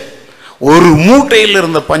 சரி, ஒரு மூட்டையில்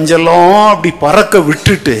இருந்த பஞ்செல்லாம் அப்படி பறக்க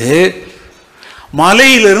விட்டுட்டு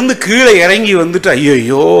மலையிலிருந்து கீழே இறங்கி வந்துட்டு,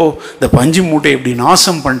 ஐயோ இந்த பஞ்சு மூட்டையை இப்படி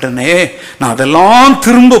நாசம் பண்ணிட்டேனே, நான் அதெல்லாம்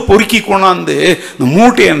திரும்ப பொறுக்கி கொண்டாந்து இந்த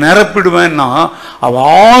மூட்டையை நிரப்பிடுவேன்னா அவ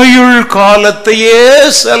ஆயுள் காலத்தையே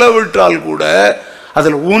செலவிட்டால் கூட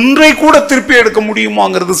அதில் ஒன்றை கூட திருப்பி எடுக்க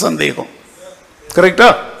முடியுமாங்கிறது சந்தேகம்.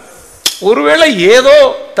 கரெக்டா? ஒருவேளை ஏதோ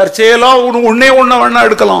தற்செயலா ஒன்னே ஒன்ன வேணா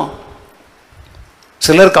எடுக்கலாம்.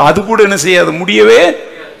 சிலருக்கு அது கூட என்ன செய்யாது, முடியவே.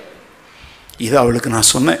 இது அவளுக்கு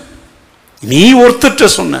நான் சொன்னேன். நீ ஒருத்தட்ட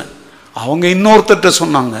சொன்ன, அவங்க இன்னொருத்தட்ட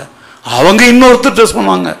சொன்னாங்க, அவங்க இன்னொருத்தட்ட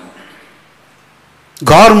சொன்னாங்க.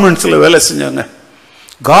 கார்மெண்ட்ஸ்ல வேலை செஞ்சாங்க.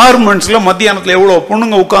 கார்மெண்ட்ஸ்ல மத்தியானத்தில் எவ்வளவு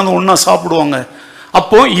பொண்ணுங்க உட்கார்ந்து ஒன்னா சாப்பிடுவாங்க.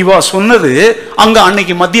 அப்போ இவா சொன்னது அங்க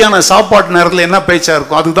அன்னைக்கு மத்தியான சாப்பாட்டு நேரத்தில் என்ன பேச்சா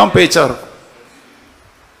இருக்கும், அதுதான் பேச்சா இருக்கும்.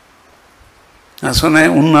 நான்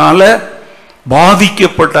சொன்னேன், உன்னால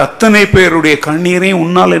பாதிக்கப்பட்ட அத்தனை பேருடைய கண்ணீரையும்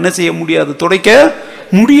உன்னால் என்ன செய்ய முடியாது, துடைக்க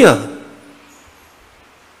முடியாது.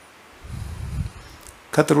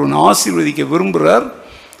 கர்த்தர் உன்னை ஆசீர்வதிக்க விரும்புகிறார்.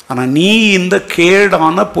 ஆனால் நீ இந்த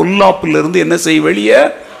கேடான பொல்லாப்பிலிருந்து என்ன செய்ய, வெளியே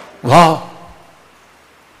வா.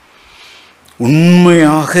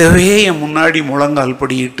 உண்மையாகவே என் முன்னாடி முழங்கால்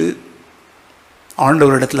படியிட்டு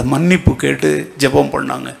ஆண்டவரிடத்தில் மன்னிப்பு கேட்டு ஜெபம்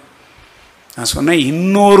பண்ணாங்க. நான் சொன்னேன்,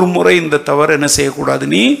 இன்னொரு முறை இந்த தவறு என்ன செய்யக்கூடாது,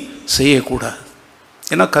 நீ செய்யக்கூடாது.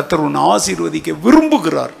 ஏன்னா கர்த்தர் உன்னை ஆசீர்வதிக்க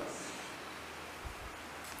விரும்புகிறார்.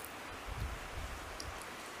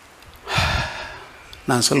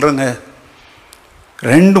 நான் சொல்கிறேங்க,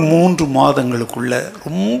 2-3 மாதங்களுக்குள்ள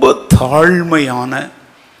ரொம்ப தாழ்மையான,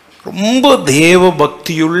 ரொம்ப தேவ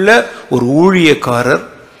பக்தியுள்ள ஒரு ஊழியக்காரர்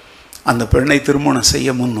அந்த பெண்ணை திருமணம்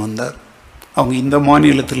செய்ய முன் வந்தார். அவங்க இந்த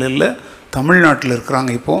மாநிலத்தில் இல்லை, தமிழ்நாட்டில்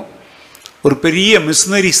இருக்கிறாங்க. இப்போது ஒரு பெரிய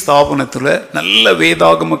மிஷினரி ஸ்தாபனத்தில் நல்ல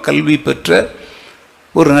வேதாகம கல்வி பெற்ற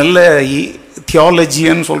ஒரு நல்ல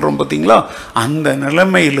தியாலஜியன்னு சொல்கிறோம் பார்த்தீங்களா, அந்த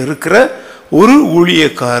நிலைமையில் இருக்கிற ஒரு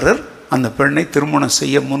ஊழியக்காரர் அந்த பெண்ணை திருமணம்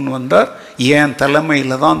செய்ய முன் வந்தார். என்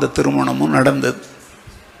தலைமையில் தான் அந்த திருமணமும் நடந்தது.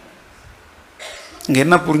 இங்கே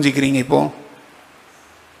என்ன புரிஞ்சுக்கிறீங்க? இப்போ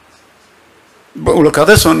உங்களுக்கு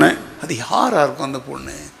கதை சொன்னேன், அது யாராக இருக்கும் அந்த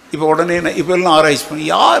பொண்ணு? இப்போ உடனே இப்போ எல்லாம் ஆராய்ச்சி பண்ணி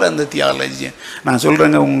யார் அந்த தியாலஜியன்? நான்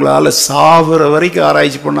சொல்கிறேங்க, உங்களால் சாகுற வரைக்கும்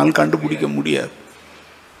ஆராய்ச்சி பண்ணாலும் கண்டுபிடிக்க முடியாது.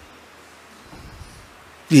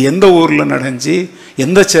 இது எந்த ஊரில் நடந்துச்சு,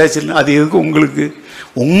 எந்த சேர்ச்சில், அது எதுக்கு உங்களுக்கு?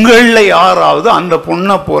 உங்களில் யாராவது அந்த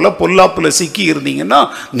பொண்ணை போல பொல்லாப்பில் சிக்கி இருந்தீங்கன்னா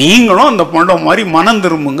நீங்களும் அந்த பொண்ணை மாதிரி மனம்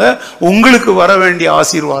திரும்புங்க. உங்களுக்கு வர வேண்டிய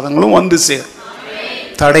ஆசீர்வாதங்களும் வந்து சேரும்,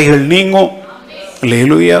 தடைகள் நீங்கும்.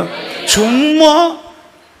 அல்லேலூயா. சும்மா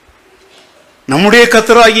நம்முடைய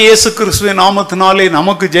கர்த்தராகிய இயேசு கிறிஸ்துவின் நாமத்தினாலே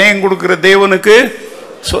நமக்கு ஜெயம் கொடுக்கிற தேவனுக்கு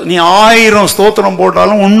நீ 1000 ஸ்தோத்திரம்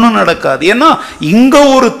போட்டாலும் ஒன்றும் நடக்காது. ஏன்னா இங்க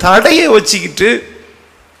ஒரு தடையை வச்சுக்கிட்டு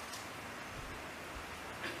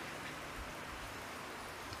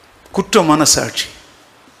குற்ற மனசாட்சி,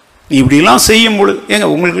 நீ இப்படிலாம் செய்யும் பொழுது, ஏங்க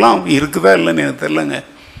உங்களுக்கெல்லாம் இருக்குதா இல்லைன்னு எனக்கு தெரியலங்க,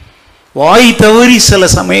 வாய் தவறி சில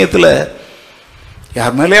சமயத்தில்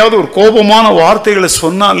யார் மேலேயாவது ஒரு கோபமான வார்த்தைகளை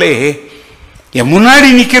சொன்னாலே என் முன்னாடி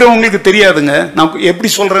நிற்கிறவங்களுக்கு தெரியாதுங்க, நான் எப்படி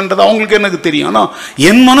சொல்கிறேன்றது அவங்களுக்கு எனக்கு தெரியும். ஆனால்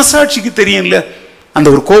என் மனசாட்சிக்கு தெரியும்ல, அந்த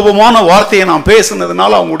ஒரு கோபமான வார்த்தையை நான்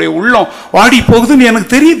பேசுனதுனால அவங்களுடைய உள்ளம் வாடி போகுதுன்னு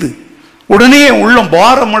எனக்கு தெரியுது. உடனே என் உள்ளம்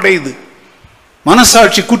பாரம் அடையுது,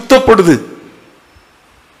 மனசாட்சி குத்தப்படுது.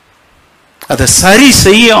 அதை சரி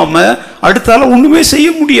செய்யாம அடுத்தால ஒண்ணுமே செய்ய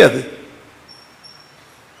முடியாது.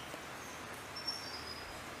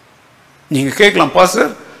 நீங்க கேட்கலாம்,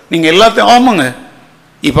 பாஸ்டர் நீங்க எல்லாத்தையும் ஆமாங்க,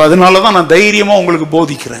 இப்ப அதனாலதான் நான் தைரியமா உங்களுக்கு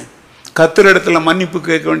போதிக்கிறேன். கர்த்தரிடத்துல மன்னிப்பு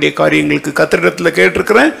கேட்க வேண்டிய காரியங்களுக்கு கர்த்தரிடத்துல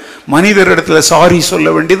கேட்டிருக்கிறேன். மனிதரிடத்துல சாரி சொல்ல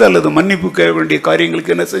வேண்டியது அல்லது மன்னிப்பு கேட்க வேண்டிய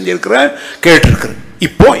காரியங்களுக்கு என்ன செஞ்சிருக்கிறேன், கேட்டிருக்கிறேன்.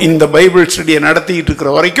 இப்போ இந்த பைபிள் ஸ்டடியை நடத்திட்டு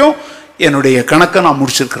இருக்கிற வரைக்கும் என்னுடைய கணக்கை நான்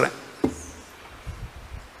முடிச்சிருக்கிறேன்.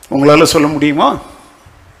 உங்களால சொல்ல முடியுமா?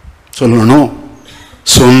 சொல்லணும்.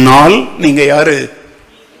 சொன்னால் நீங்க யாரு?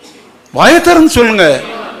 வாயத்திறந்து சொல்லுங்க,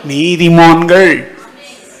 நீதிமான்கள்.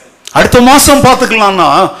 அடுத்த மாசம் பார்த்துக்கலாம்னா,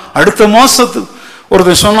 அடுத்த மாசத்துக்கு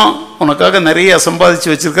ஒருத்தர் சொன்னான், உனக்காக நிறைய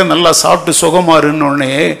சம்பாதிச்சு வச்சிருக்க, நல்லா சாப்பிட்டு சுகமாறுன்னு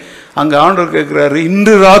உடனே அங்க ஆண்டவர் கேட்கிறாரு,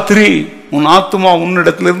 இன்று ராத்திரி உன் ஆத்துமா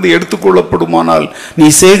உன்னிடத்திலிருந்து எடுத்துக்கொள்ளப்படுமானால் நீ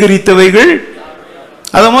சேகரித்தவைகள்.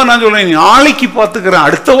 அத மாதிரி நான் சொல்றேன், நாளைக்கு பார்த்துக்கிறேன்,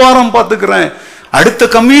 அடுத்த வாரம் பார்த்துக்கிறேன், அடுத்த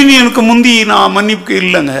கம்யூனியனுக்கு முந்தி நான் மன்னிப்பு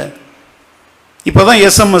இல்லைங்க. இப்பதான்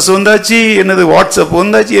SMS வந்தாச்சு, என்னது வாட்ஸ்அப்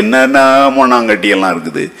வந்தாச்சு, என்னென்ன மொண்ணாங்கட்டியெல்லாம்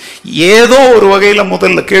இருக்குது. ஏதோ ஒரு வகையில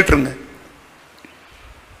முதல்ல கேட்டுருங்க.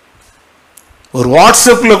 ஒரு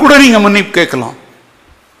வாட்ஸ்அப்ல கூட நீங்க மன்னிப்பு கேட்கலாம்.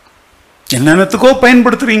 என்னென்னத்துக்கோ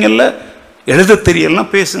பயன்படுத்துறீங்கல்ல, எழுத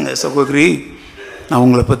தெரியலாம் பேசுங்க. சகோதரி, நான்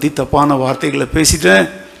உங்களை பத்தி தப்பான வார்த்தைகளை பேசிட்டேன்,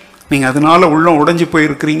 நீங்க அதனால உள்ள உடைஞ்சு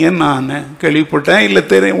போயிருக்கிறீங்கன்னு நான் கேள்விப்பட்டேன், இல்லை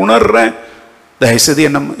தெரியும் உணர்றேன், தயவுசெய்து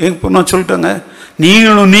என்ன. இப்போ நான் சொல்லிட்டேங்க,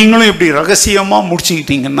 நீங்களும் இப்படி ரகசியமா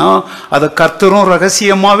முடிச்சுக்கிட்டீங்கன்னா அதை கர்த்தரும்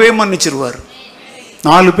ரகசியமாவே மன்னிச்சிருவார்.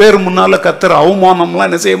 4 பேர் முன்னால கர்த்தர் அவமானம்லாம்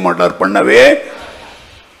என்ன செய்ய மாட்டார், பண்ணவே.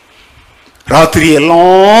 ராத்திரி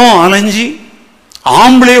எல்லாம் அலைஞ்சி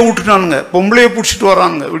ஆம்பளையே விட்டுட்டானுங்க, பொம்பளையே பிடிச்சிட்டு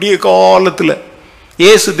வரானுங்க. விடிய காலத்துல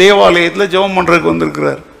இயேசு தேவாலயத்துல ஜெபம் பண்றதுக்கு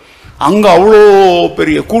வந்திருக்கிறார். அங்க அவ்வளோ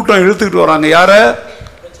பெரிய கூட்டம் இழுத்துக்கிட்டு வராங்க. யார?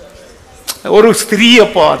 ஒரு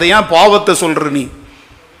ஸ்திரீயப்பா. அதை ஏன் பாவத்தை சொல்ற நீ?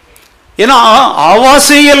 ஏன்னா அவ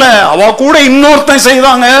செய்யல, அவ கூட இன்னொருத்தன்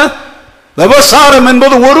செய்தாங்க. விபசாரம்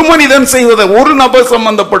என்பது ஒரு மனிதன் செய்வதை, ஒரு நபர்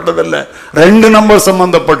சம்பந்தப்பட்டதல்ல, 2 நபர்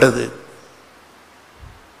சம்பந்தப்பட்டது.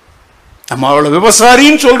 நம்ம அவளை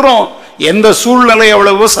விபசாரின்னு சொல்றோம். எந்த சூழ்நிலை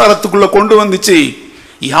அவளை விபசாரத்துக்குள்ள கொண்டு வந்துச்சு,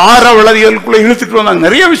 யார் அவளை இழுத்துட்டு வந்தாங்க,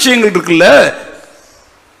 நிறைய விஷயங்கள் இருக்குல்ல.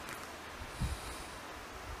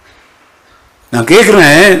 நான்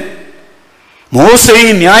கேட்கிறேன்,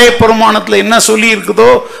 மோசேயின் நியாயப்பிரமாணத்துல என்ன சொல்லி இருக்குதோ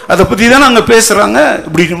அதை பத்தி தான் நாங்க பேசுறாங்க.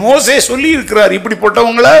 இப்படி மோசே சொல்லி இருக்கிறார்,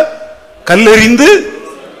 இப்படிப்பட்டவங்களை கல்லெறிந்து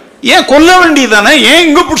ஏன் கொல்ல வேண்டியதானே, ஏன்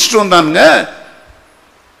இங்க புடிச்சிட்டு வந்தானுங்க?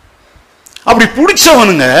 அப்படி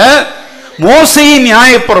புடிச்சவனுங்க, மோசேயின்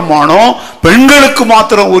நியாயப்பிரமாணம் பெண்களுக்கு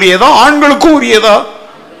மாத்திரம் உரியதா, ஆண்களுக்கும் உரியதா?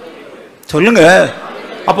 சொல்லுங்க.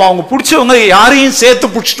 அப்ப அவங்க புடிச்சவங்க யாரையும்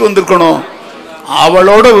சேர்த்து புடிச்சிட்டு வந்திருக்கணும்,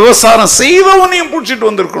 அவளோட விவசாயம் செய்தவனையும் புடிச்சிட்டு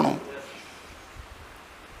வந்திருக்கணும்.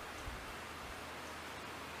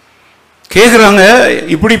 கேட்கிறாங்க,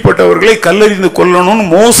 இப்படிப்பட்டவர்களை கல்லெறிந்து கொல்லணும்னு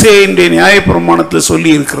மோசேயின் நியாயப்பிரமாணத்தில் சொல்லி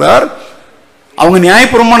இருக்கிறார். அவங்க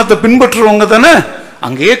நியாயப்பிரமாணத்தை பின்பற்றுறவங்க தானே,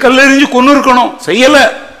 அங்கேயே கல்லெறிஞ்சு கொண்டு இருக்கணும், செய்யல.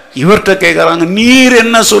 இவர்கிட்ட கேட்கிறாங்க, நீர்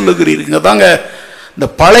என்ன சொல்லுகிறீங்க? தாங்க இந்த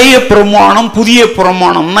பழைய பிரமாணம் புதிய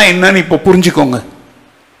பிரமாணம்னா என்னன்னு இப்ப புரிஞ்சுக்கோங்க.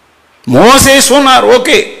 மோசே சொன்னார்,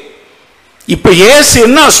 ஓகே. இப்ப இயேசு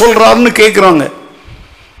என்ன சொல்றாருன்னு கேட்கிறாங்க.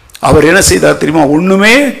 அவர் என்ன செய்தார் தெரியுமா?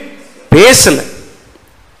 ஒண்ணுமே பேசல,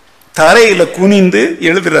 தரையில குனிந்து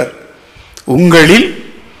எழுதுறார். உங்களில்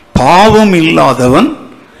பாவம் இல்லாதவன்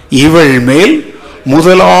இவள் மேல்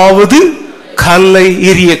முதலாவது கல்லை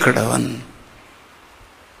எறிய கடவன்.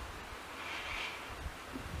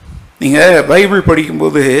 நீங்க பைபிள்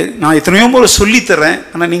படிக்கும்போது நான் எத்தனையோ முறை சொல்லித்தரேன்,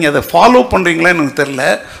 ஆனா நீங்க அதை ஃபாலோ பண்றீங்களா எனக்கு தெரியல.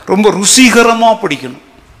 ரொம்ப ருசிகரமா படிக்கணும்.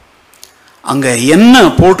 அங்க என்ன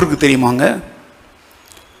போட்டிருக்கு தெரியுமாங்க?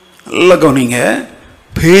 நல்ல கவனிங்க.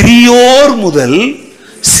 பெரியோர் முதல்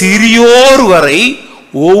சிறியோர் வரை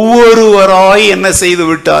ஒவ்வொருவராய் என்ன செய்து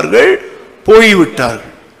விட்டார்கள்,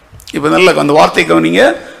 போய்விட்டார்கள். இப்ப நல்ல அந்த வார்த்தை கவனிங்க,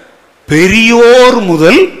 பெரியோர்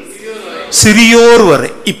முதல் சிறியோர்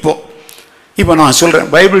வரை. இப்போ நான் சொல்றேன்,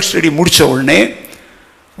 பைபிள் ஸ்டடி முடிச்ச உடனே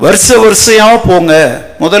வரிசையா போங்க,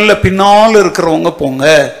 முதல்ல பின்னால் இருக்கிறவங்க போங்க,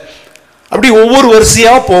 அப்படி ஒவ்வொரு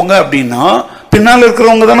வரிசையா போங்க. அப்படின்னா பின்னால்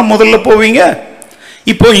இருக்கிறவங்க தானே முதல்ல போவீங்க.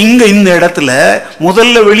 இப்போ இங்க இந்த இடத்துல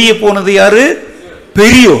முதல்ல வெளியே போனது யாரு?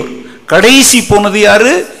 பெரியோர். கடைசி போனது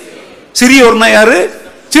யாரு? சிறியோர்னா யாரு?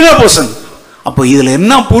 சின்ன பசங்க. அப்போ இதுல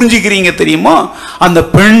என்ன புரிஞ்சுக்கிறீங்க தெரியுமா? அந்த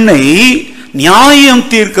பெண்ணை நியாயம்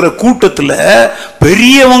தீர்க்கிற கூட்டத்துல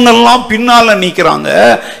பெரியவங்க எல்லாம் பின்னால நிக்கிறாங்க,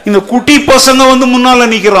 இந்த குட்டி பசங்க வந்து முன்னால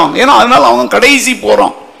நிக்கிறாங்க. ஏன்னா அதனால அவங்க கடைசி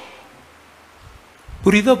போறான்.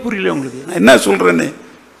 புரியுதா? புரியல உங்களுக்கு நான் என்ன சொல்றேன்னு?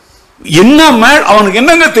 என்ன அவனுக்கு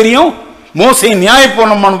என்னங்க தெரியும்? மோசே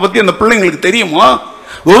நியாயப்பிரமாணம் பத்தி அந்த பிள்ளைங்களுக்கு தெரியுமா?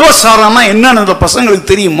 விபச்சாரம்னா என்னன்னு அந்த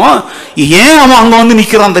பசங்களுக்கு தெரியுமா? ஏன் அவன் அங்க வந்து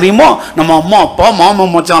நிக்கிறான் தெரியுமா? நம்ம அம்மா அப்பா மாமா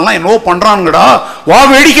மச்சான்லாம் என்னவோ பண்றாங்கடா, வா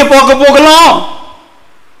வேடிக்கை பார்க்க போகலாம்.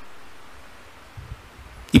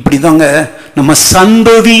 இப்படிதாங்க நம்ம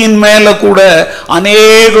சந்ததியின் மேல கூட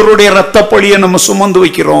அநேகருடைய ரத்த பழியை நம்ம சுமந்து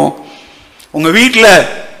வைக்கிறோம். உங்க வீட்டுல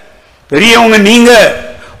பெரியவங்க நீங்க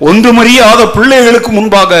ஒன்றுமறியாத பிள்ளைகளுக்கு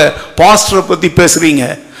முன்பாக பாஸ்டரை பத்தி பேசுறீங்க,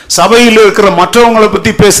 சபையில் இருக்கிற மற்றவங்களை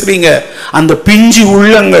பத்தி பேசுறீங்க. அந்த பிஞ்சு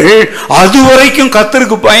உள்ளங்கள், அதுவரைக்கும்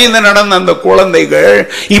கர்த்தருக்கு பயந்து நடந்த அந்த குழந்தைகள்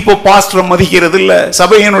இப்போ பாஸ்டரை மதிக்கிறது இல்ல,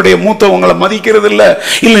 சபையினுடைய மூத்தவங்களை மதிக்கிறது இல்ல.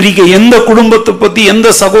 இல்ல நீங்க எந்த குடும்பத்தை பத்தி,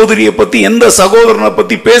 எந்த சகோதரியை பத்தி, எந்த சகோதரனை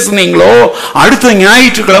பத்தி பேசுனீங்களோ, அடுத்த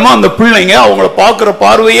ஞாயிற்றுக்கிழமை அந்த பிள்ளைங்க அவங்கள பார்க்கிற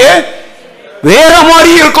பார்வையே வேற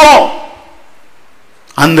மாதிரி இருக்கும்.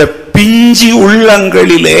 அந்த பிஞ்சு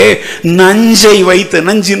உள்ளங்களிலே நஞ்சை வைத்து,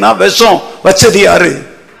 நஞ்சுனா விஷம் வச்சது யாரு?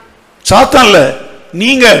 சாத்தான்ல.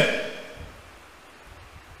 நீங்க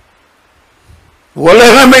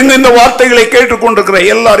உலகம் எங்க இந்த வார்த்தைகளை கேட்டுக்கொண்டிருக்கிற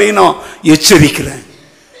எல்லாரையும் நான் எச்சரிக்கிறேன்.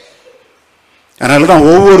 அதனாலதான்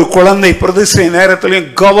ஒவ்வொரு குழந்தை பிரதிஷ்டை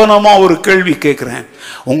நேரத்திலையும் கவனமா ஒரு கேள்வி கேட்கிறேன்.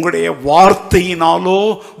 உங்களுடைய வார்த்தையினாலோ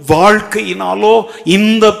வாழ்க்கையினாலோ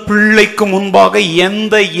இந்த பிள்ளைக்கு முன்பாக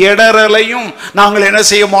எந்த இடரலையும் நாங்கள் என்ன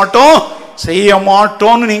செய்ய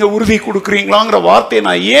மாட்டோம்னு நீங்க உறுதி கொடுக்குறீங்களாங்கிற வார்த்தையை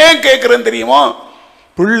நான் ஏன் கேட்கிறேன் தெரியுமா?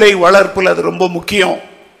 பிள்ளை வளர்ப்பில் அது ரொம்ப முக்கியம்.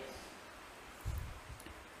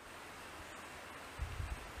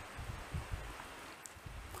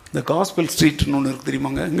 இந்த காஸ்பல் ஸ்ட்ரீட்னு ஒன்று இருக்கு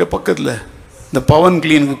தெரியுமாங்க, இங்கே பக்கத்தில் இந்த பவன்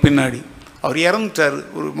கிளீனுக்கு பின்னாடி. அவர் இறந்துட்டார்,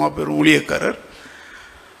 ஒரு மாபெரும் ஊழியக்காரர்.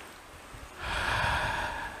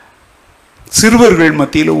 சிறுவர்கள்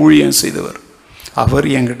மத்தியில் ஊழியம் செய்தவர். அவர்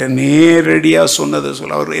என்கிட்ட நேரடியாக சொன்னதை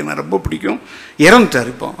சொல்ல, அவர் என்ன ரொம்ப பிடிக்கும்.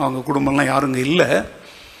 இறந்துட்டார், இப்போ அவங்க குடும்பம்லாம் யாருங்க இல்லை.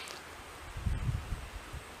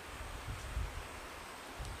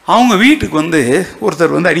 அவங்க வீட்டுக்கு வந்து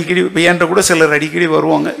ஒருத்தர் வந்து அடிக்கடி, இப்போ என்கிட்ட கூட சிலர் அடிக்கடி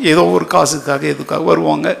வருவாங்க, ஏதோ ஒரு காசுக்காக எதுக்காக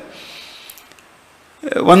வருவாங்க.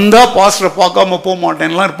 வந்தால் பாஸ்டரை பார்க்காம போக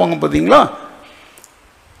மாட்டேன்லாம் இருப்பாங்க பார்த்தீங்களா.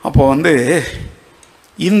 அப்போ வந்து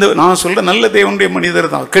இந்த நான் சொல்கிற நல்ல தேவனுடைய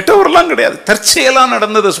மனிதர் தான், கெட்டவரெல்லாம் கிடையாது, தற்செயலாக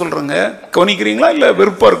நடந்ததை சொல்கிறேங்க. கவனிக்கிறீங்களா? இல்லை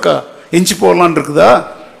வெறுப்பாக இருக்கா? எஞ்சி போகலான் இருக்குதா?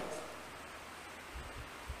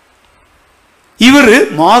 இவர்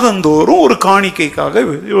மாதந்தோறும் ஒரு காணிக்கைக்காக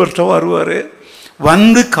இவர்கிட்ட வருவார்.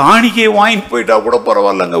 வந்து காணிக்கை வாங்கிட்டு போயிட்டா கூட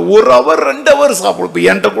பரவாயில்லைங்க, 1 hour 2 hour சாப்பிடும். இப்போ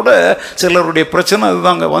என்கிட்ட கூட சிலருடைய பிரச்சனை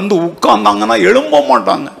அதுதாங்க, வந்து உட்கார்ந்தாங்கன்னா எழும்ப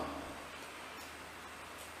மாட்டாங்க.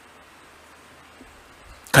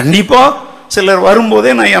 கண்டிப்பா சிலர்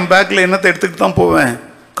வரும்போதே நான் என் பேக்கில் என்னத்தை எடுத்துக்கிட்டு தான் போவேன்,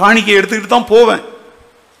 காணிக்கை எடுத்துக்கிட்டு தான் போவேன்.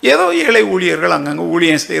 ஏதோ ஏழை ஊழியர்கள் அங்கங்கே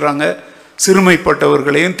ஊழியம் செய்கிறாங்க,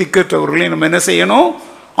 சிறுமைப்பட்டவர்களையும் திக்கற்றவர்களையும் நம்ம என்ன செய்யணும்?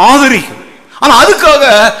 ஆதரிக்கணும். ஆனால் அதுக்காக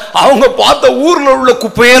அவங்க பார்த்த ஊரில் உள்ள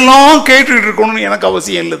குப்பையெல்லாம் கேட்டுட்டு இருக்கணும்னு எனக்கு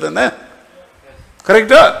அவசியம் இல்லை தானே?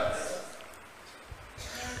 கரெக்டா?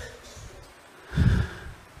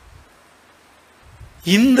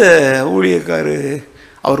 இந்த ஊழியக்காரு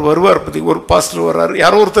அவர் வருவார், பற்றி ஒரு பாஸ்டர் வர்றாரு,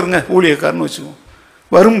 யாரோ ஒருத்தருங்க ஊழியக்காரன்னு வச்சுக்கோங்க.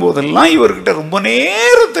 வரும்போதெல்லாம் இவர்கிட்ட ரொம்ப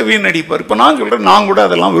நேரத்தை வீணடிப்பார். இப்போ நான் சொல்கிறேன், நான் கூட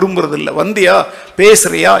அதெல்லாம் விரும்புறதில்லை. வந்தியா,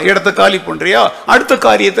 பேசுறியா, இடத்த காலி பண்ணுறியா, அடுத்த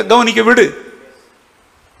காரியத்தை கவனிக்க விடு.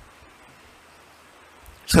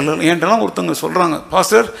 சில என்கிட்டலாம் ஒருத்தவங்க சொல்கிறாங்க,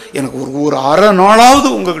 பாஸ்டர் எனக்கு ஒரு அரை நாளாவது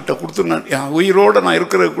உங்ககிட்ட கொடுத்துருங்க, என் உயிரோடு நான்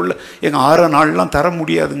இருக்கிறதுக்குள்ள எங்கள் அரை நாள்லாம் தர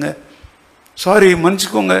முடியாதுங்க, சாரி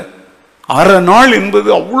மன்னிச்சுக்கோங்க. அரை நாள் என்பது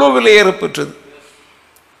அவ்வளோ விலையேறப்பெற்றது.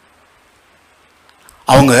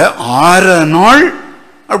 அவங்க அரை நாள்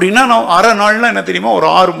அப்படின்னா, நான் அரை நாள்னா என்ன தெரியுமா? ஒரு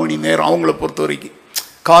 6 மணி நேரம் அவங்கள பொறுத்த வரைக்கும்,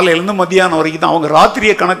 காலையிலேருந்து மத்தியானம் வரைக்கும் தான். அவங்க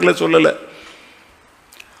ராத்திரியை கணக்கில் சொல்லலை.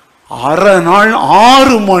 அரை நாள்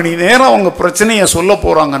 6 மணி நேரம் அவங்க பிரச்சனையை சொல்ல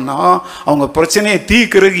போறாங்கன்னா, அவங்க பிரச்சனையை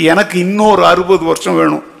தீர்க்கிறதுக்கு எனக்கு இன்னொரு 60 வருஷம்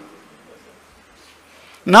வேணும்.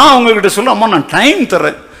 நான் அவங்ககிட்ட சொல்ல, அம்மா நான் டைம்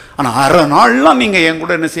தரேன், ஆனால் அரை நாள்லாம் நீங்கள் என்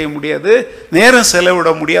கூட என்ன செய்ய முடியாது, நேரம்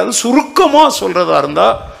செலவிட முடியாது. சுருக்கமாக சொல்கிறதா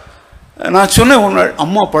இருந்தால், நான் சொன்னேன் ஒரு நாள்,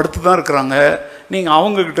 அம்மா படுத்து தான் இருக்கிறாங்க, நீங்கள்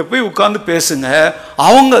அவங்கக்கிட்ட போய் உட்காந்து பேசுங்க.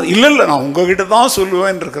 அவங்க இல்லை நான் உங்ககிட்ட தான்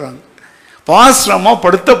சொல்லுவேன் இருக்கிறாங்க. பாஸ்ரமா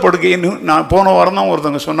படுத்த படுக்கைன்னு நான் போன வாரம் தான்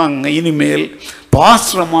ஒருத்தவங்க சொன்னாங்க, இனிமேல்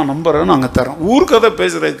பாஸ்ரமா நம்பரை நாங்கள் தரோம், ஊர்க்கதை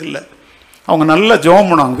பேசுகிறதுக்கு இல்லை. அவங்க நல்லா ஜெபம்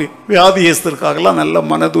பண்ணாங்க, வியாதியஸ்தருக்காகலாம் நல்லா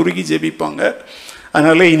மனதுருகி ஜெபிப்பாங்க.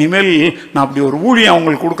 அதனால் இனிமேல் நான் அப்படி ஒரு ஊழியம்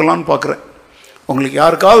அவங்களுக்கு கொடுக்கலான்னு பார்க்குறேன். உங்களுக்கு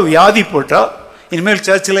யாருக்காவது வியாதி போட்டால், இனிமேல்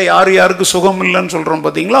சர்ச்சில் யாருக்கு சுகம் இல்லைன்னு சொல்கிறோம்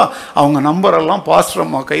பார்த்தீங்களா, அவங்க நம்பரெல்லாம்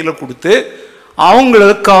பாஸ்ரமா கையில் கொடுத்து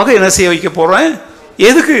அவங்களுக்காக என்ன செய்ய வைக்க போகிறேன்.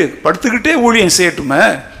 எதுக்கு? படுத்துக்கிட்டே ஊழியம் செய்யட்டுமே.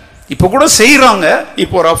 இப்போ கூட செய்கிறாங்க,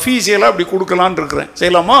 இப்போ ஒரு அஃபீஷியலாக அப்படி கொடுக்கலான்னு இருக்கிறேன்.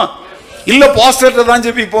 செய்யலாமா? இல்லை பாஸ்டர்கிட்ட தான்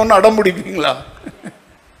ஜெபிப்போன்னு அடம் பிடிப்பீங்களா?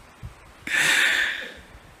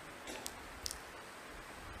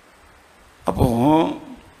 அப்போ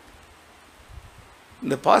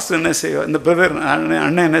இந்த பாஸ்டர் என்ன செய்வார், இந்த பிரதர்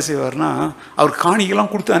அண்ணன் என்ன செய்வார்னா, அவர் காணிக்கெல்லாம்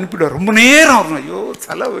கொடுத்து அனுப்பிடுவார். ரொம்ப நேரம் வரணும், ஐயோ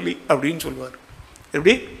தலைவலி அப்படின்னு சொல்லுவார்.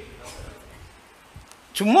 எப்படி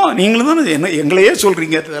சும்மா நீங்களும் தானே என்ன எங்களையே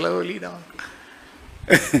சொல்கிறீங்க தலைவலி தான்,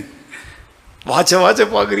 வாச்ச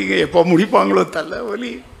பார்க்குறீங்க, எப்போ முடிப்பாங்களோ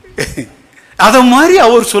தலைவலி. அதை மாதிரி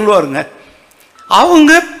அவர் சொல்லுவாருங்க.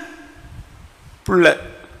 அவங்க பிள்ளை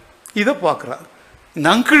இதை பார்க்குறாரு. இந்த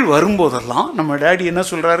அங்கிள் வரும்போதெல்லாம் நம்ம டேடி என்ன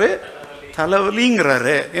சொல்கிறாரு,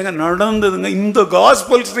 தலைவலிங்கிறாரு. எங்க நடந்ததுங்க, இந்த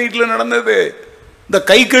காஸ்பல் ஸ்ட்ரீட்டில் நடந்தது, இந்த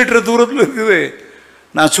கை கட்டுற தூரத்தில் இருக்குது.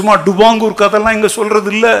 நான் சும்மா டுபாங்கூர் கதெல்லாம் இங்கே சொல்கிறது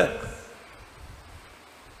இல்லை.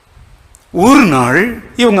 ஒரு நாள்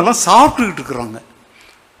இவங்கெல்லாம் சாப்பிட்டுக்கிட்டு இருக்கிறாங்க.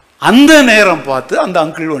 அந்த நேரம் பார்த்து அந்த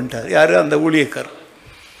அங்கிள் வந்துட்டார். யார்? அந்த ஊழியக்காரர்.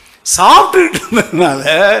 சாப்பிட்டுக்கிட்டு இருந்ததுனால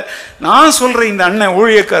நான் சொல்கிறேன், இந்த அண்ணன்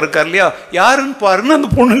ஊழியக்காரர் இருக்கார் இல்லையா, யாருன்னு பாருன்னு அந்த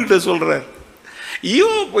பொண்ணுக்கிட்ட சொல்கிறார்.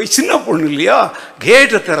 இவன் போய் சின்ன பொண்ணு இல்லையா,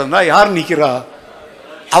 கேட்டை திறந்தா யார் நிற்கிறா,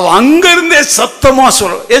 அவ அங்கிருந்தே சத்தமா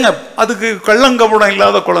சொல்ற. ஏங்க அதுக்கு கள்ளங்கபடம்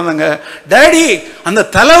இல்லாத குழந்தைங்க, டேடி அந்த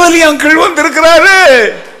தலைவலி அங்கிள் வந்திருக்கிறாரு.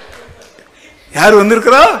 யார்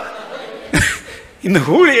வந்திருக்கிறா? இந்த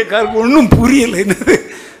ஊழியக்காருக்கு ஒன்றும் புரியல, என்னது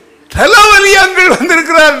தலைவலி அங்கிள்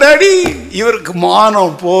வந்திருக்கிறார் டேடி. இவருக்கு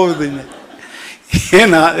மானம் போகுதுங்க.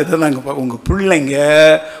 ஏன்னா இதை நாங்கள் உங்க பிள்ளைங்க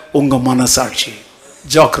உங்க மனசாட்சி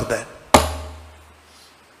ஜாக்கிரதை.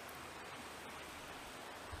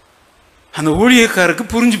 அந்த ஊழியக்காருக்கு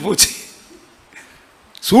புரிஞ்சு போச்சு,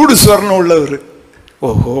 சூடு சொரணம் உள்ளவர்.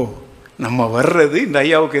 ஓஹோ, நம்ம வர்றது இந்த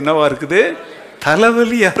ஐயாவுக்கு என்னவா இருக்குது,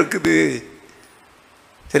 தலைவலியா இருக்குது.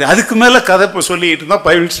 சரி, அதுக்கு மேலே கதை இப்போ சொல்லிட்டு இருந்தால்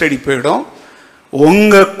பைபிள் ஸ்டடி போயிடும்.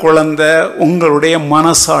 உங்கள் குழந்தை உங்களுடைய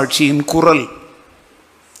மனசாட்சியின் குரல்.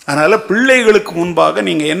 அதனால் பிள்ளைகளுக்கு முன்பாக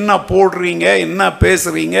நீங்கள் என்ன போடுறீங்க, என்ன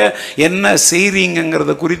பேசுகிறீங்க, என்ன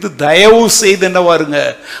செய்கிறீங்கிறத குறித்து தயவு செய்து என்ன பாருங்க,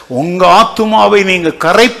 உங்கள் ஆத்துமாவை நீங்கள்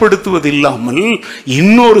கரைப்படுத்துவது இல்லாமல்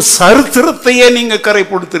இன்னொரு சரித்திரத்தையே நீங்கள்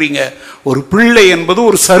கரைப்படுத்துறீங்க. ஒரு பிள்ளை என்பது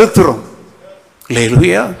ஒரு சரித்திரம்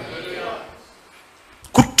இல்லையா?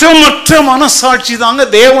 குற்றமற்ற மனசாட்சி தாங்க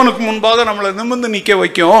தேவனுக்கு முன்பாக நம்மளை நிமிர்ந்து நிற்க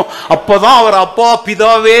வைக்கும். அப்பதான் அவர் அப்பா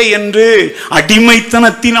பிதாவே என்று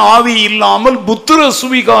அடிமைத்தனத்தின் ஆவி இல்லாமல் புத்திர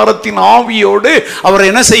சுவிகாரத்தின் ஆவியோடு அவர்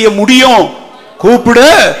என்ன செய்ய முடியும், கூப்பிட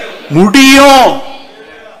முடியும்.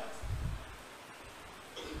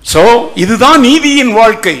 சோ இதுதான் நீதியின்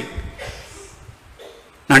வாழ்க்கை.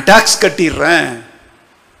 நான் டாக்ஸ் கட்டிடுறேன்,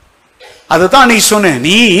 அதுதான் நீ சொன்ன.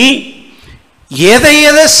 நீ எதை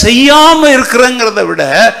எதை செய்யாம இருக்கிறங்கிறத விட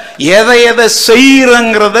எதை எதை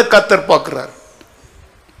செய்யறங்கிறத கர்த்தர் பார்க்கிறார்.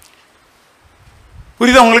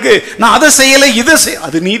 புரியுதா உங்களுக்கு? நான் அதை செய்யலை இதை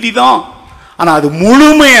அது நீதிதான். ஆனா அது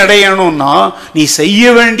முழுமை அடையணும்னா நீ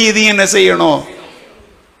செய்ய வேண்டியது என்ன செய்யணும்.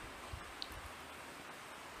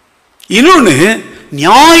 இன்னொன்னு,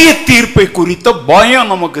 நியாய தீர்ப்பை குறித்த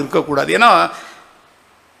பயம் நமக்கு இருக்கக்கூடாது. ஏன்னா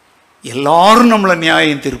எல்லாரும் நம்மளை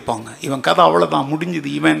நியாயம் தீர்ப்பாங்க. இவன் கதை அவ்வளோதான், முடிஞ்சுது,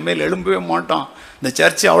 இவன் மேல் எழும்பவே மாட்டான், இந்த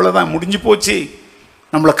சர்ச்சை அவ்வளோதான், முடிஞ்சு போச்சு,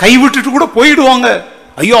 நம்மளை கைவிட்டுட்டு கூட போயிடுவாங்க.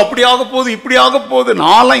 ஐயோ அப்படி ஆக போகுது, இப்படி ஆக போகுது,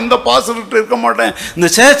 நான்லாம் இந்த பாஸ்டர்கிட்ட இருக்க மாட்டேன், இந்த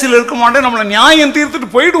சர்ச்சில் இருக்க மாட்டேன், நம்மளை நியாயம்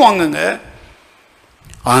தீர்த்துட்டு போயிடுவாங்கங்க.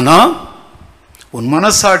 ஆனால் உன்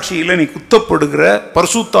மனசாட்சியில் நீ குத்தப்படுகிற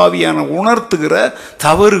பரிசுத்தாவியான உணர்த்துகிற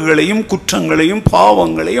தவறுகளையும் குற்றங்களையும்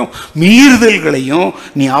பாவங்களையும் மீறுதல்களையும்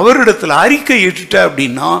நீ அவரிடத்தில் அறிக்கை இட்டுட்ட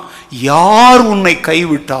அப்படின்னா யார் உன்னை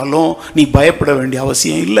கைவிட்டாலும் நீ பயப்பட வேண்டிய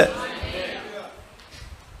அவசியம் இல்லை.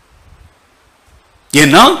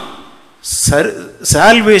 ஏன்னா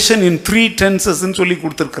சால்வேஷன் இன் 3 tenses சொல்லி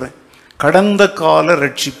கொடுத்துருக்கிறேன். கடந்த கால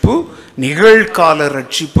ரட்சிப்பு, நிகழ்கால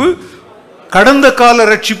ரட்சிப்பு. கடந்த கால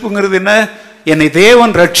ரட்சிப்புங்கிறது என்ன? என்னை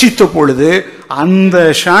தேவன் ரட்சித்த பொழுது அந்த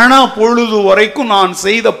ஷானா பொழுது வரைக்கும் நான்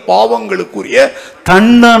செய்த பாவங்களுக்குரிய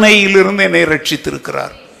தண்டனையிலிருந்து என்னை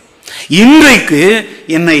ரட்சித்திருக்கிறார். இன்றைக்கு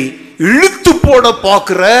என்னை இழுத்து போட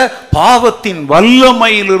பார்க்கிற பாவத்தின்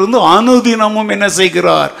வல்லமையிலிருந்து அனுதினமும் என்ன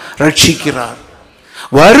செய்கிறார்? ரட்சிக்கிறார்.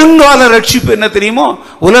 வருங்கால ரட்சிப்பு என்ன தெரியுமோ?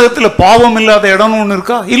 உலகத்தில் பாவம் இல்லாத இடம் ஒன்று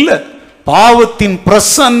இருக்கா? இல்லை. பாவத்தின்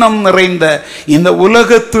பிரசன்னம் நிறைந்த இந்த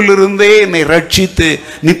உலகத்திலிருந்தே என்னை ரட்சித்து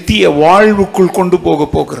நித்திய வாழ்வுக்குள் கொண்டு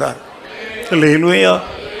போகிறார்.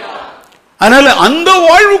 அதனால அந்த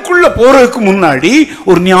வாழ்வுக்குள்ள போறதுக்கு முன்னாடி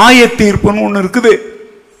ஒரு நியாய தீர்ப்புன்னு ஒண்ணு இருக்குது.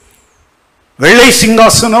 வெள்ளை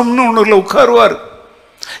சிங்காசனம்னு ஒண்ணுல உட்காருவார்.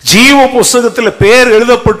 ஜீவ புஸ்தகத்துல பேர்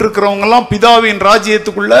எழுதப்பட்டிருக்கிறவங்க எல்லாம் பிதாவின்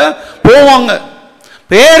ராஜ்யத்துக்குள்ள போவாங்க.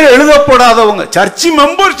 பேர் எழுதப்படாதவங்க, சர்ச்சி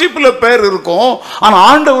மெம்பர்ஷிப்ல பேர் இருக்கும், ஆனா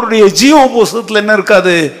ஆண்டவருடைய ஜீவ புஸ்தகத்துல என்ன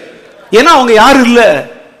இருக்காது. ஏன்னா அவங்க யாரும் இல்ல.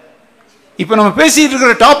 இப்ப நம்ம பேசிட்டு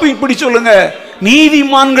இருக்கிற டாபிக் இப்படி சொல்லுங்க,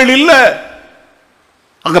 நீதிமான்கள் இல்ல.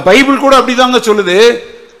 அங்க பைபிள் கூட அப்படிதாங்க சொல்லுது.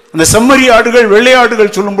 அந்த செம்மறி ஆடுகள்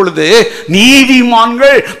வெள்ளையாடுகள் சொல்லும் பொழுது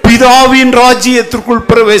நீதிமான்கள் பிதாவின் ராஜ்யத்திற்குள்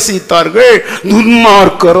பிரவேசித்தார்கள்,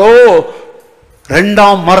 துன்மார்க்கரோ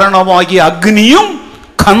இரண்டாம் மரணமாகிய அக்னியும்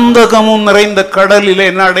கந்தகமும் நிறைந்த கடலில்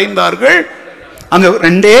என்ன அடைந்தார்கள்? அங்க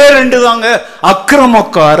ரெண்டே ரெண்டு தாங்க,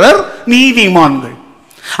 அக்கிரமக்காரர் நீதிமான்கள்.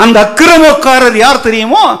 அந்த அக்கிரமக்காரர் யார்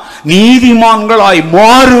தெரியுமோ? நீதிமான்களாய்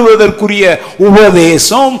மாறுவதற்குரிய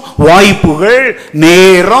உபதேசம், வாய்ப்புகள்,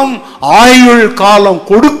 நேரம், ஆயுள் காலம்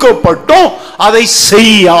கொடுக்கப்பட்டும் அதை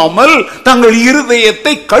செய்யாமல் தங்கள்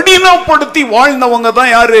இருதயத்தை கடினப்படுத்தி வாழ்ந்தவங்க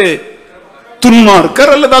தான் யாரு?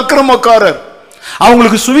 துன்மார்க்கர் அல்லது அக்கிரமக்காரர்.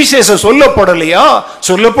 அவங்களுக்கு சுவிசேஷம் சொல்லப்படலையா?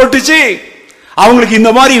 சொல்லப்பட்டுச்சு. அவங்களுக்கு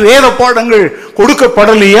இந்த மாதிரி வேத பாடங்கள்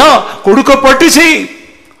கொடுக்கப்படலையா? கொடுக்கப்பட்டுச்சு.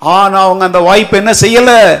 ஆனா அவங்க அந்த வாய்ப்பு என்ன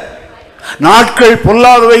செய்யல? நாட்கள்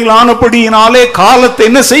பொல்லாதவைகள் ஆனபடியினாலே காலத்தை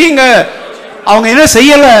என்ன செய்யுங்க? அவங்க என்ன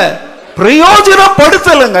செய்யல?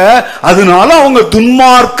 பிரயோஜனப்படுத்தலங்க. அதனால அவங்க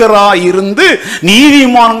துன்மார்க்கராய் இருந்து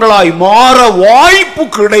நீதிமான்களாய் மாற வாய்ப்பு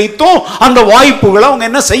கிடைத்தும் அந்த வாய்ப்புகளை அவங்க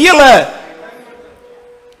என்ன செய்யல?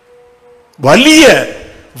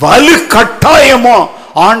 வலு கட்டாயமா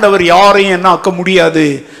ஆண்டவர் யாரையும் என்ன ஆக்க முடியாது?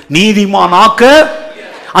 நீதிமான் ஆக்க.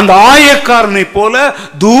 அந்த ஆயக்காரனை போல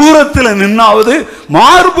தூரத்தில் நின்னாவது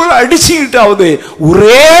மார்பு அடிச்சுக்கிட்டாவது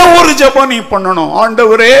ஒரே ஒரு ஜெபம் நீ பண்ணணும்.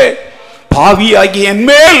 ஆண்டவரே பாவியாகி என்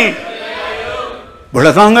மேல்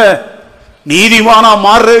விழதாங்க. நீதிமானா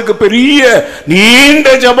மாறுறதுக்கு பெரிய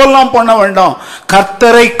நீண்ட ஜெபம்லாம் பண்ண வேண்டாம்.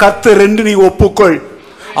 கர்த்தரை கர்த்தர் என்று நீ ஒப்புக்கொள்.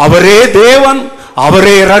 அவரே தேவன்,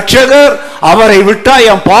 அவரே ரட்சகர். அவரை விட்டா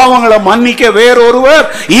என் பாவங்களை மன்னிக்க வேறொருவர்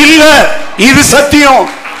இல்ல. இது சத்தியம்.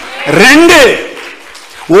 ரெண்டு,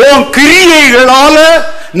 உன் கிரியைகளால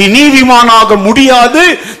நீ நீதிமானாக முடியாது.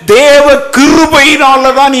 தேவ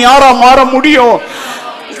கிருபையினால தான் நீ யாரா மாற முடியும்.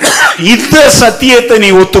 இந்த சத்தியத்தை நீ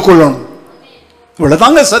ஒத்துக்கொள்ளணும்.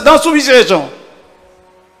 இவ்வளவுதாங்க சத்தான் சுவிசேஷம்.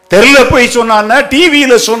 தெருல போய் சொன்னான்னா,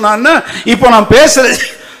 டிவியில சொன்னான்னா, இப்ப நான் பேசுறேன்,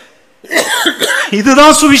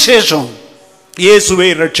 இதுதான் சுவிசேஷம். இயேசுவே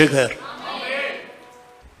ரட்சகர்.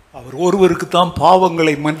 அவர் ஒருவருக்கு தான்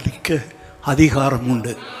பாவங்களை மன்னிக்க அதிகாரம்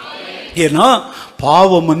உண்டு. ஏன்னா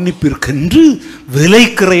பாவ மன்னிப்பிற்கென்று விலை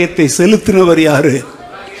கிரயத்தை செலுத்தினவர் யாரு?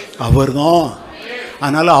 அவர்தான்.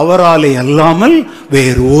 அதனால அவராலே அல்லாமல்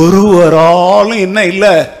வேறு ஒருவராலும் என்ன இல்ல?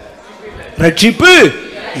 ரட்சிப்பு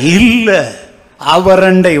இல்ல.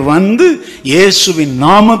 அவரண்டை வந்து இயேசுவின்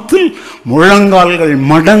நாமத்தில் முழங்கால்கள்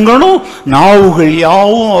மடங்கணும், நாவுகள்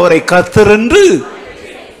யாவும் அவரை கர்த்தர் என்று.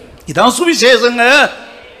 இதான் சுவிசேஷங்க.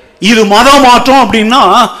 இது மத மாற்றம் அப்படின்னா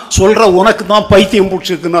சொல்ற உனக்கு தான் பைத்தியம்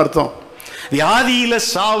பிடிச்சிருக்குன்னு அர்த்தம். வியாதியில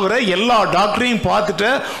சாவுற எல்லா டாக்டரையும் பார்த்துட்ட,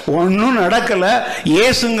 ஒன்னும் நடக்கல,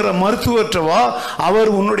 இயேசுங்கிற மருத்துவற்றவா அவர்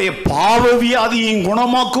உன்னுடைய பாவ வியாதியையும்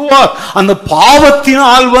குணமாக்குவார், அந்த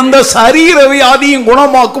பாவத்தினால் வந்த சரீர வியாதியும்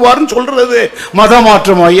குணமாக்குவார்னு சொல்றது மத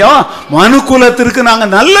மாற்றம். ஐயா, மனு குலத்திற்கு நாங்க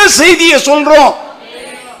நல்ல செய்தியை சொல்றோம்.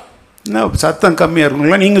 என்ன சத்தம் கம்மியா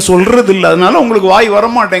இருக்குங்களா? நீங்க சொல்றது இல்லை, அதனால உங்களுக்கு வாய்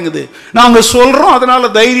வரமாட்டேங்குது. நாங்க சொல்றோம்,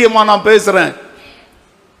 அதனால தைரியமா நான் பேசுறேன்.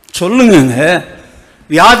 சொல்லுங்க.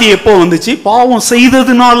 வியாதி எப்போ வந்துச்சு? பாவம்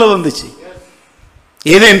செய்ததுனால வந்துச்சு.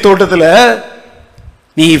 ஏதேன் தோட்டத்தில்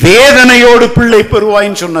நீ வேதனையோடு பிள்ளை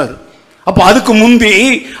பெறுவாயின்னு சொன்னார். அப்ப அதுக்கு முந்தி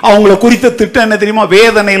அவங்கள குறித்த திட்டம் என்ன தெரியுமா?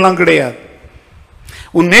 வேதனை எல்லாம் கிடையாது.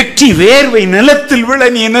 உன் நெற்றி வேர்வை நிலத்தில் விழ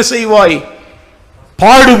நீ என்ன செய்வாய்?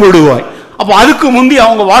 பாடுபடுவாய். அப்ப அதுக்கு முந்தி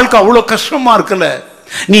அவங்க வாழ்க்கை அவ்வளவு கஷ்டமா இருக்கல.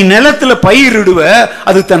 நீ நிலத்துல பயிரிடுவ,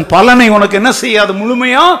 அது தன் பலனை உனக்கு என்ன செய்யாது?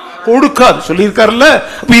 முழுமையா கொடுக்காது சொல்லியிருக்காருல்ல.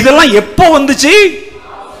 அப்ப இதெல்லாம் எப்போ வந்துச்சு?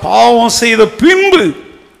 பாவம் செய்த பின்பு.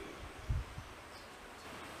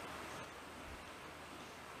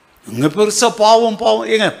 இங்க பெருசா பாவம் பாவம்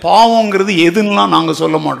ஏங்க, பாவங்கிறது எதுன்னா நாங்க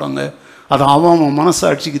சொல்ல மாட்டோங்க. அது அவன்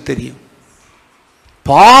மனசாட்சிக்கு தெரியும்.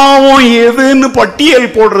 பாவம் எதுன்னு பட்டியல்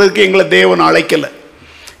போடுறதுக்கு எங்களை தேவன் அழைக்கல.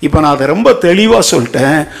 இப்ப நான் அதை ரொம்ப தெளிவா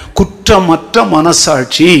சொல்லிட்டேன். குற்றமற்ற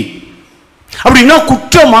மனசாட்சி அப்படின்னா,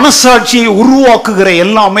 குற்ற மனசாட்சியை உருவாக்குகிற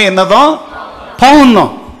எல்லாமே என்னதான்? பாவம்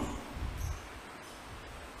தான்.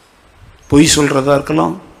 பொய் சொல்றதா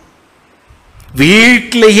இருக்கலாம்.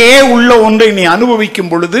 வீட்டிலேயே உள்ள ஒன்றை நீ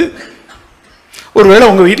அனுபவிக்கும் பொழுது, ஒருவேளை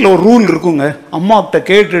உங்க வீட்டில் ஒரு ரூல் இருக்குங்க, அம்மா கிட்ட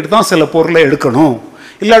கேட்டுட்டு தான் சில பொருளை எடுக்கணும்,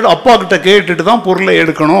 இல்லாட்டி அப்பா கிட்ட கேட்டுட்டு தான் பொருளை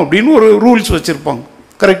எடுக்கணும் அப்படின்னு ஒரு ரூல்ஸ் வச்சிருப்பாங்க.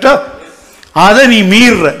 கரெக்டா? அதை நீ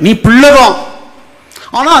மீறுற, நீ பிள்ளைதான்.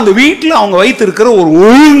 ஆனா அந்த வீட்டில் அவங்க வைத்திருக்கிற ஒரு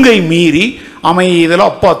ஒழுங்கை மீறி அமைதியில்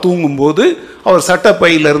அப்பா தூங்கும்போது அவர்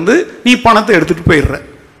சட்டப்பையிலிருந்து நீ பணத்தை எடுத்துட்டு போயிடுற.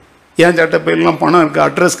 ஏன் சட்டப்பையிலாம் பணம் இருக்கு?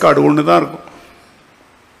 அட்ரஸ் கார்டு ஒன்று தான் இருக்கும்.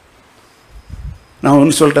 நான்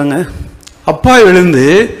ஒன்று சொல்லிட்டேங்க, அப்பா எழுந்து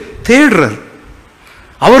தேடுறார்.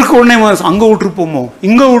 அவருக்கு உடனே அங்கே விட்டுருப்போமோ,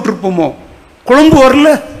 இங்கே விட்டுருப்போமோ, குழம்பு வரல,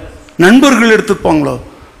 நண்பர்கள் எடுத்துப்பாங்களோ,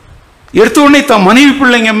 எடுத்த உடனே தான் மனைவி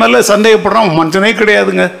பிள்ளைங்க மேல சந்தேகப்படுறான் மனுஷனே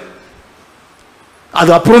கிடையாதுங்க.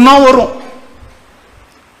 அது அப்புறம் தான் வரும்.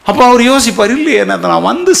 அப்போ அவர் யோசிப்பார், இல்லையே நான்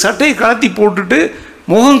வந்து சட்டையை கலத்தி போட்டுட்டு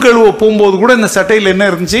முகம் கழுவ போகும்போது கூட இந்த சட்டையில் என்ன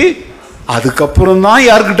இருந்துச்சு. அதுக்கப்புறம் தான்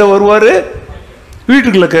யார்கிட்ட வருவார்,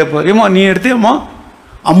 வீட்டுக்குள்ளே கேட்பார், ஏம்மா நீ எடுத்தேம்மா.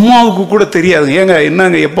 அம்மாவுக்கு கூட தெரியாது. ஏங்க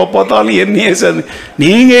என்னங்க எப்போ பார்த்தாலும் என்னையே சேர்ந்து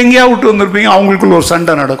நீங்கள் எங்கேயா விட்டு வந்திருப்பீங்க, அவங்களுக்குள்ள ஒரு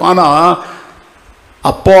சண்டை நடக்கும். ஆனால்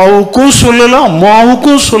அப்பாவுக்கும் சொல்லலை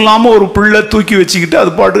அம்மாவுக்கும் சொல்லாமல் ஒரு பிள்ளை தூக்கி வச்சுக்கிட்டு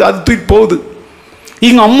அது பாட்டுக்கு அது தூக்கி போகுது.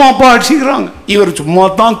 இங்கே அம்மா அப்பா அடிச்சுக்கிறாங்க. இவர் சும்மா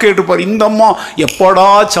தான் கேட்டுப்பார். இந்த அம்மா எப்படா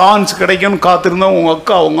சான்ஸ் கிடைக்கும்னு காத்திருந்தா உங்கள்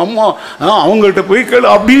அக்கா அவங்க அம்மா அவங்கள்ட்ட போய் கேளு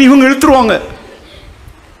அப்படின்னு இவங்க எடுத்துருவாங்க.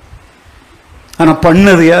 ஆனால்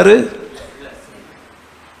பண்ணது யாரு?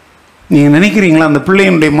 நீங்கள் நினைக்கிறீங்களா அந்த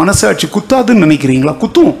பிள்ளையினுடைய மனசாட்சி குத்தாதுன்னு நினைக்கிறீங்களா?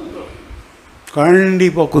 குத்தும்,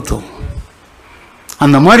 கண்டிப்பாக குத்தும்.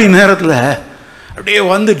 அந்த மாதிரி நேரத்தில் அப்படியே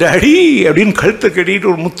வந்து டாடி அப்படின்னு கழுத்தை கட்டிட்டு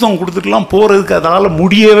ஒரு முத்தம் கொடுத்துட்டுலாம் போகிறதுக்கு அதால்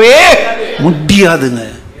முடியவே முடியாதுங்க.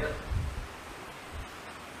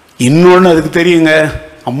 இன்னொன்று அதுக்கு தெரியுங்க,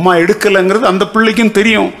 அம்மா எடுக்கலைங்கிறது அந்த பிள்ளைக்கும்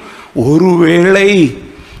தெரியும். ஒருவேளை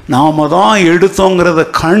நாம தான் எடுத்தோங்கிறத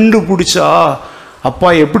கண்டுபிடிச்சா அப்பா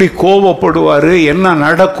எப்படி கோபப்படுவார், என்ன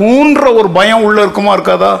நடக்கும்ன்ற ஒரு பயம் உள்ள இருக்குமா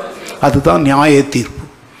இருக்காதா? அதுதான் நியாய தீர்ப்பு.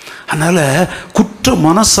 அதனால் குற்ற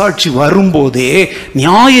மனசாட்சி வரும்போதே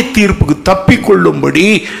நியாய தீர்ப்புக்கு தப்பிக்கொள்ளும்படி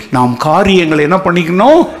நாம் காரியங்களை என்ன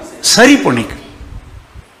பண்ணிக்கணும், சரி பண்ணிக்கணும்.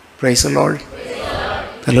 Praise the Lord.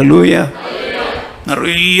 ஹல்லேலூயா.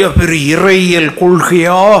 நிறைய பேர் இறையியல்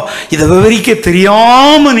கொள்கையா இதை விவரிக்க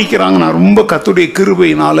தெரியாமல் நிற்கிறாங்க. நான் ரொம்ப கர்த்தருடைய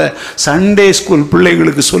கிருபையினால் சண்டே ஸ்கூல்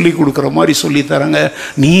பிள்ளைகளுக்கு சொல்லி கொடுக்குற மாதிரி சொல்லித்தராங்க.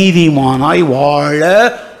 நீதிமானாய் வாழ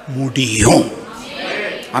முடியும்,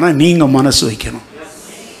 ஆனால் நீங்கள் மனசு வைக்கணும்.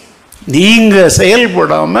 நீங்கள்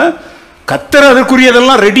செயல்படாமல் கர்த்தர்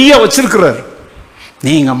அதற்குரியதெல்லாம் ரெடியாக வச்சிருக்கிறார்.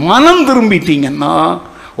 நீங்கள் மனம் திரும்பிட்டீங்கன்னா,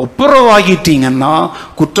 ஒப்புரவாகிட்டீங்கன்னா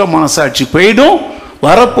குற்ற மனசாட்சி போயிடும்.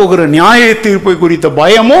 வரப்போகிற நியாய தீர்ப்பை குறித்த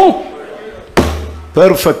பயமும்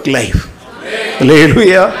perfect life.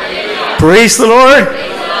 Hallelujah. Praise the Lord.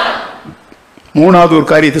 மூணாவது ஒரு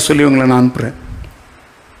காரியத்தை சொல்லி உங்களை நான் அனுப்புறேன்.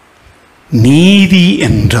 நீதி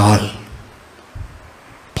என்றால்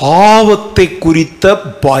பாவத்தை குறித்த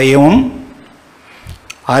பயம்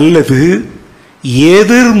அல்லது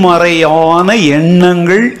எதிர்மறையான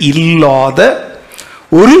எண்ணங்கள் இல்லாத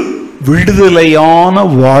ஒரு விடுதலையான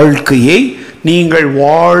வாழ்க்கையை நீங்கள்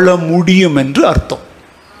வாழ முடியும் என்று அர்த்தம்.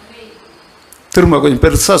 திரும்ப கொஞ்சம்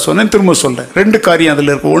பெருசாக சொன்னேன், திரும்ப சொல்றேன். ரெண்டு காரியம்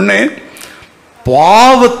அதில் இருக்கு. ஒன்று,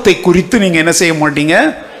 பாவத்தை குறித்து நீங்க என்ன செய்ய மாட்டீங்க.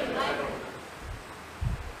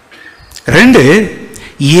 ரெண்டு,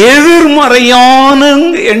 எதிர்மறையான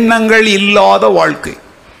எண்ணங்கள் இல்லாத வாழ்க்கை.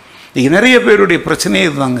 நிறைய பேருடைய பிரச்சனையே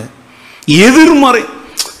இதுதாங்க. எதிர்மறை,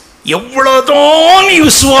 எவ்வளவுதான் நீ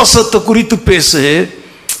விசுவாசத்தை குறித்து பேசு,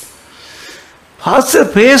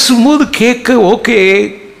 பேசும்போது கேட்க ஓகே,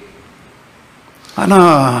 ஆனா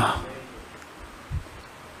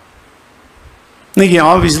இன்னைக்கு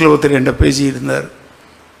ஆஃபீஸில் ஒருத்தர் என்கிட்ட பேசிட்டு இருந்தார்.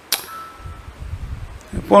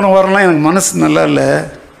 போன வாரம்லாம் எனக்கு மனசு நல்லா இல்லை,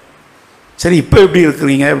 சரி இப்போ எப்படி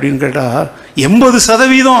இருக்கிறீங்க அப்படின்னு கேட்டால்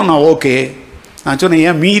 80% நான் ஓகே. நான் சொன்னேன்,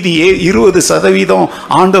 ஏன் மீதி 20%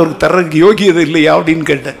 ஆண்டவருக்கு தர்றதுக்கு யோகியது இல்லையா அப்படின்னு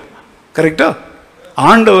கேட்டேன். கரெக்டா?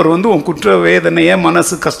 ஆண்டவர் உன் குற்ற வேதனையை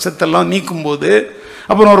மனசு கஷ்டத்தெல்லாம் நீக்கும்போது,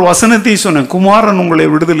 அப்புறம் ஒரு வசனத்தையும் சொன்னேன், குமாரன் உங்களை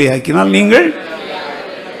விடுதலை ஆக்கினால் நீங்கள்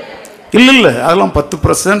இல்லை அதெல்லாம்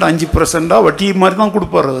 10% 5% வட்டி மாதிரி தான்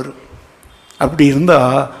கொடுப்பார் அவர். அப்படி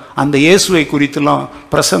இருந்தால் அந்த இயேசுவை குறித்துலாம்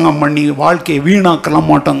பிரசங்கம் பண்ணி வாழ்க்கையை வீணாக்கலாம்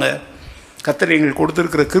மாட்டாங்க. கர்த்தர் எங்களுக்கு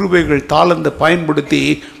கொடுத்துருக்கிற கிருபைகள் தாளந்தை பயன்படுத்தி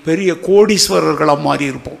பெரிய கோடீஸ்வரர்களாக மாறி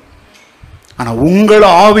இருப்போம். ஆனால் உங்களை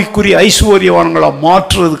ஆவிக்குரிய ஐஸ்வர்யவான்களாக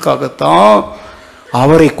மாற்றுறதுக்காகத்தான்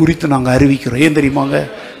அவரை குறித்து நாங்கள் அறிவிக்கிறோம். ஏன் தெரியுமாங்க?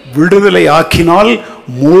 விடுதலை ஆக்கினால்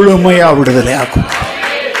முழுமையாக விடுதலை ஆக்கும்.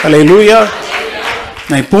 ஹல்லேலூயா.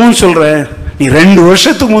 நான் இப்பவும் சொல்கிறேன், நீ 2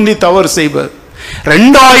 வருஷத்துக்கு முந்தி தவறு செய்வ,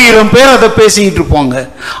 2000 பேர் அதை பேசிக்கிட்டு இருப்பாங்க.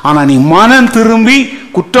 ஆனால் நீ மனம் திரும்பி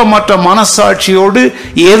குற்றமற்ற மனசாட்சியோடு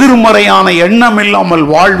எதிர்மறையான எண்ணம் இல்லாமல்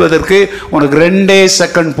வாழ்வதற்கு உனக்கு 2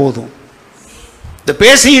 செகண்ட் போதும். இந்த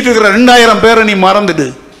பேசிக்கிட்டு இருக்கிற 2000 பேரை நீ மறந்துடு.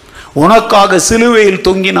 உனக்காக சிலுவையில்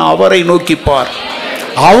தொங்கின அவரை நோக்கிப்பார்.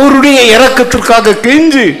 அவருடைய இரக்கத்திற்காக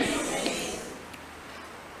கெஞ்சு.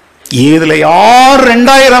 இதுல யார்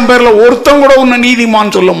 2000 பேர்ல ஒருத்தன் கூட உன்னை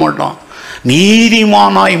நீதிமான் சொல்ல மாட்டான்.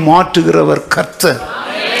 நீதிமானாய் மாற்றுகிறவர் கர்த்தர்.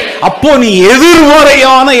 அப்போ நீ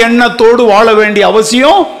எதிர்மறையான எண்ணத்தோடு வாழ வேண்டிய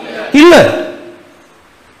அவசியம் இல்லை.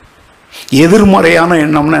 எதிர்மறையான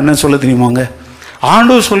எண்ணம்னா என்ன சொல்ல தெரியுமாங்க?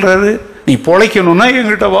 ஆண்டவர் சொல்றாரு, நீ பொழைக்கணும்னா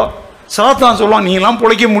என்கிட்ட வா. சாத்தான் சொல்லுவான், நீ எல்லாம்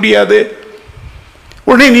பொழைக்க முடியாது.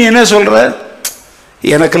 உடனே நீ என்ன சொல்ற?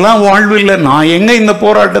 எனக்கெல்லாம் வாழ்வு இல்லை, நான் எங்கே இந்த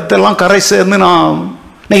போராட்டத்தெல்லாம் கரை சேர்ந்து நான்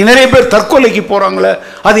இன்னைக்கு நிறைய பேர் தற்கொலைக்கு போகிறாங்களே,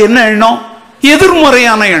 அது என்ன எண்ணம்?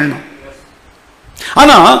 எதிர்மறையான எண்ணம்.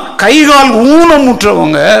 ஆனால் கைகால்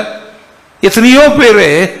ஊனமுற்றவங்க எத்தனையோ பேர்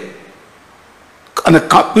அந்த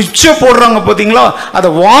பிச்சை போடுறாங்க பார்த்தீங்களா, அதை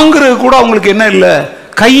வாங்குறது கூட அவங்களுக்கு என்ன இல்லை,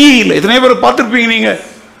 கை இல்லை. எத்தனையோ பேர் பார்த்துருப்பீங்க நீங்கள்.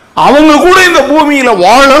 அவங்க கூட இந்த பூமியில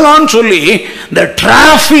வாழலாம்னு சொல்லி இந்த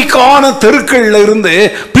டிராபிக்கான தெருக்கள்ல இருந்து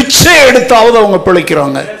பிச்சை எடுத்தாவது அவங்க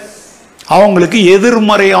பிழைக்கிறாங்க. அவங்களுக்கு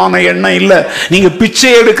எதிர்மறையான எண்ணம் இல்லை. நீங்க பிச்சை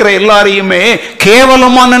எடுக்கிற எல்லாரையுமே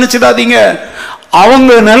கேவலமா நினைச்சிடாதீங்க.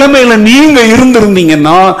 அவங்க நிலைமையில நீங்க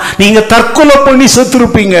இருந்திருந்தீங்கன்னா நீங்க தற்கொலை பண்ணி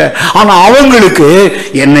செத்துருப்பீங்க. ஆனா அவங்களுக்கு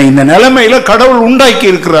என்னை இந்த நிலைமையில கடவுள் உண்டாக்கி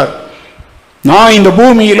இருக்கிறார், நான் இந்த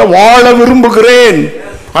பூமியில வாழ விரும்புகிறேன்,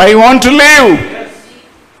 ஐ வாண்ட் டு லிவ்.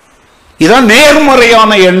 இதான்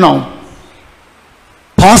நேர்மறையான எண்ணம்.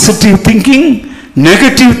 பாசிட்டிவ் திங்கிங்,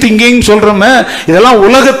 நெகட்டிவ் திங்கிங் சொல்றோமே, இதெல்லாம்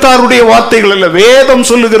உலகத்தாருடைய வார்த்தைகள் அல்ல, வேதம்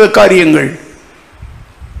சொல்லுகிற காரியங்கள்.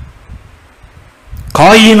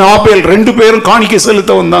 காயின் ஆபேல் 2 பேரும் காணிக்கை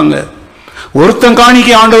செலுத்த வந்தாங்க. ஒருத்தன்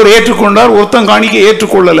காணிக்கை ஆண்டவர் ஏற்றுக்கொண்டார், ஒருத்தன் காணிக்கை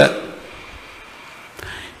ஏற்றுக்கொள்ளல.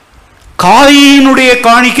 காயினுடைய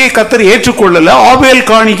காணிக்கை கர்த்தர் ஏற்றுக்கொள்ளல, ஆபேல்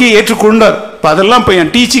காணிக்கை ஏற்றுக்கொண்டார். அதெல்லாம் இப்ப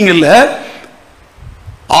என் டீச்சிங் இல்லை.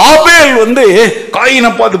 ஆபேல் காயினை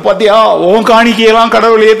பார்த்து பார்த்தியா உன் காணிக்கையெல்லாம்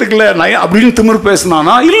கடவுள் ஏத்துக்கல அப்படின்னு திமிர்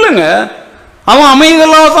பேசினானா? இல்லைங்க, அவன்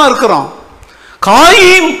அமைதலாக தான் இருக்கிறான்.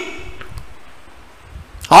 காயின்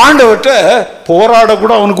ஆண்டவர்கிட்ட போராட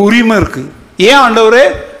கூட அவனுக்கு உரிமை இருக்கு. ஏன் ஆண்டவரே,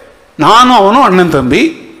 நானும் அவனும் அண்ணன் தம்பி,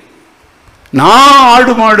 நான்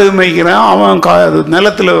ஆடு மாடு மேய்க்கிறேன், அவன்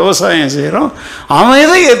நிலத்தில் விவசாயம் செய்கிறான், அவன்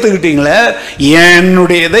எதை ஏற்றுக்கிட்டீங்களே,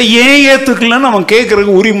 என்னுடைய இதை ஏன் ஏற்றுக்கலன்னு அவன்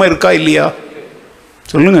கேட்கறதுக்கு உரிமை இருக்கா இல்லையா?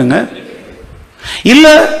 சொல்லுங்க. இல்ல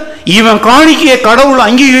இவன் காணிக்கையை கடவுள்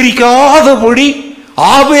அங்கீகரிக்காதபடி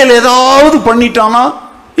ஆபேல் ஏதாவது பண்ணிட்டானா?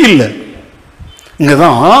 இல்ல.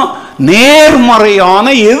 இங்கதான்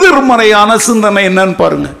நேர்மறையான எதிர்மறையான சிந்தனை என்னன்னு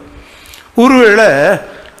பாருங்க. ஒருவேளை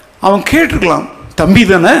அவன் கேட்டிருக்கலாம், தம்பி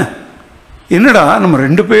தானே, என்னடா நம்ம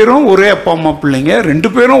 2 பேரும் ஒரே அப்பா அம்மா பிள்ளைங்க, 2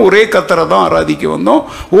 பேரும் ஒரே கர்த்தரை தான் ஆராதிக்க வந்தோம்,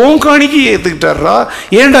 உன் காணிக்கை ஏற்றுக்கிட்டாரா,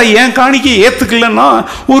 ஏண்டா என் காணிக்கை ஏற்றுக்கலன்னா?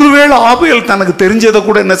 ஒருவேளை ஆபேல் தனக்கு தெரிஞ்சதை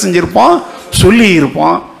கூட என்ன செஞ்சிருப்பான், சொல்லி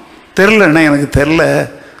இருப்பான். தெரிலண்ணா, எனக்கு தெரில,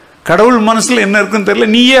 கடவுள் மனசில் என்ன இருக்குன்னு தெரில,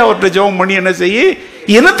 நீயே அவர்கிட்ட ஜெபம் பண்ணி என்ன செய்ய,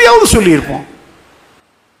 என்னத்தையாவது சொல்லியிருப்பான்.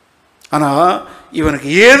 ஆனால் இவனுக்கு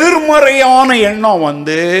எதிர்மறையான எண்ணம்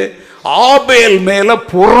ஆபேல் மேல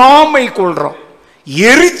பொறாமை கொள்றான்,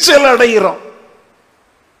 எரிச்சல் அடைகிறோம்,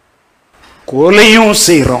 கொலையும்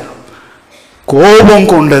செய்கிறோம். கோபம்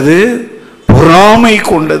கொண்டது, பொறாமை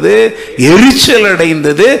கொண்டது, எரிச்சல்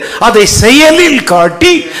அடைந்தது, அதை செயலில்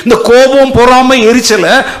காட்டி இந்த கோபம் பொறாமை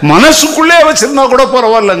எரிச்சலை மனசுக்குள்ளே வச்சிருந்தா கூட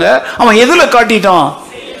பரவாயில்லைங்க, அவன் எதுல காட்டிட்டான்?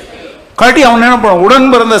 காட்டி அவன் என்ன பண்ணான்?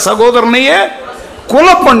 உடன் பிறந்த சகோதரனையே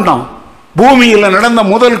கொலை பண்ணான். பூமியில் நடந்த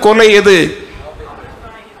முதல் கொலை எது?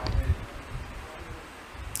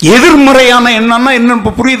 எதிர்மறையான எண்ணம்னா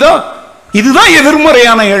என்ன புரியுதா? இதுதான்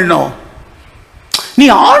எதிர்மறையான எண்ணம். நீ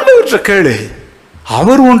ஆண்டவர்கிட்ட கேளு,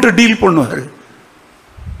 அவர் ஒன்று டீல் பண்ணுவார்.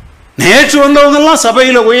 நேற்று வந்தவங்க எல்லாம்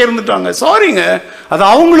சபையில உயர்ந்துட்டாங்க, சாரிங்க, அது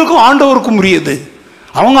அவங்களுக்கும் ஆண்டவருக்கும் உரியது.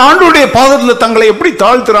 அவங்க ஆண்டவருடைய பாதத்தில் தங்களை எப்படி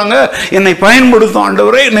தாழ்த்துறாங்க, என்னை பயன்படுத்தும்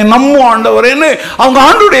ஆண்டவரே, என்னை நம்பும் ஆண்டவரேன்னு அவங்க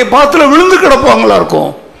ஆண்டவருடைய பாதத்தில் விழுந்து கிடப்பாங்களா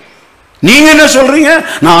இருக்கும். நீங்க என்ன சொல்றீங்க,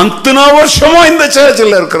 நான் அத்தனை வருஷமா இந்த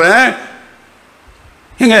சர்ச்சில் இருக்கிறேன்.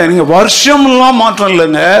 நீங்க வருஷம்லாம் மாற்றம்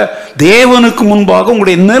இல்லைங்க, தேவனுக்கு முன்பாக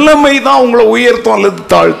உங்களுடைய நிலைமை தான் உங்களை உயர்த்தும் அல்லது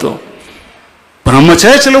தாழ்த்தும். இப்போ நம்ம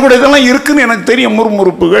சேர்ச்சில் கூட இதெல்லாம் இருக்குன்னு எனக்கு தெரியும்,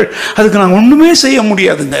 முறுமுறுப்புகள், அதுக்கு நாங்கள் ஒன்றுமே செய்ய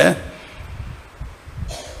முடியாதுங்க.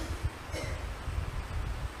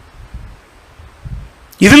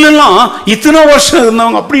 இதுலெல்லாம் இத்தனை வருஷம்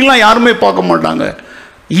இருந்தவங்க அப்படிலாம் யாருமே பார்க்க மாட்டாங்க.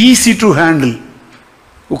 ஈஸி டு ஹேண்டில்,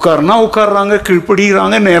 உட்காருனா உட்கார்றாங்க,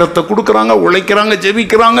 கீழ்ப்படுகிறாங்க, நேரத்தை கொடுக்குறாங்க, உழைக்கிறாங்க,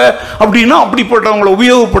 ஜெபிக்கிறாங்க. அப்படின்னா அப்படிப்பட்டவங்களை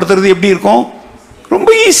உபயோகப்படுத்துறது எப்படி இருக்கும்?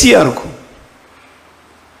 ரொம்ப ஈஸியாக இருக்கும்.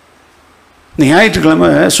 ஞாயிற்றுக்கிழமை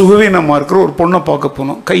சுகவீனமாக இருக்கிற ஒரு பொண்ணை பார்க்க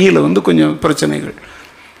போனோம். கையில் கொஞ்சம் பிரச்சனைகள்.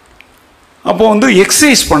 அப்போ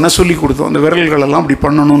எக்ஸசைஸ் பண்ண சொல்லி கொடுத்தோம். அந்த விரல்களெல்லாம் அப்படி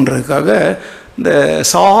பண்ணணுன்றதுக்காக இந்த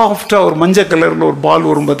சாஃப்டாக ஒரு மஞ்சள் கலரில் ஒரு பால்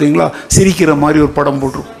வரும் பார்த்தீங்களா, சிரிக்கிற மாதிரி ஒரு படம்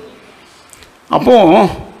போட்டிருக்கும்.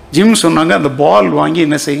 அப்போது ஜிம் சொன்னாங்க, அந்த பால் வாங்கி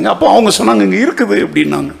என்ன செய்யுங்க. அப்போ அவங்க சொன்னாங்க, இங்கே இருக்குது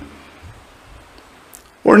அப்படின்னாங்க.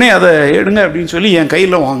 உடனே அதை எடுங்க அப்படின்னு சொல்லி என்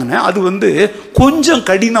கையில் வாங்கினேன். அது கொஞ்சம்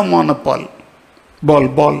கடினமான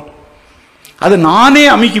பால். அது நானே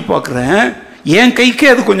அமுக்கி பார்க்குறேன், என் கைக்கே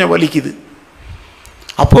அது கொஞ்சம் வலிக்குது.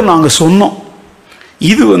 அப்போ நாங்கள் சொன்னோம்,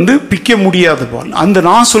 இது பிக்க முடியாத பால். அந்த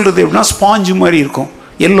நான் சொல்கிறது எப்படின்னா ஸ்பாஞ்சு மாதிரி இருக்கும்,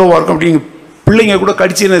 எல்லோவாக இருக்கும். அப்படிங்க பிள்ளைங்க கூட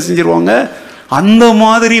கடிச்சு என்ன செஞ்சிருவாங்க, அந்த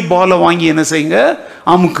மாதிரி பாலை வாங்கி என்ன செய்யுங்க,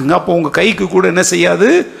 அமுக்குங்க. அப்போ உங்கள் கைக்கு கூட என்ன செய்யாது,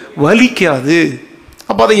 வலிக்காது.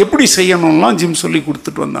 அப்போ அதை எப்படி செய்யணும்லாம் ஜிம் சொல்லி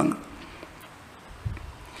கொடுத்துட்டு வந்தாங்க.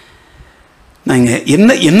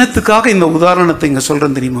 நாங்கள் என்னத்துக்காக இந்த உதாரணத்தை இங்கே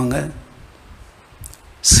சொல்கிறேன் தெரியுமாங்க?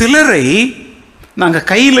 சிலரை நாங்கள்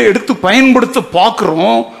கையில் எடுத்து பயன்படுத்த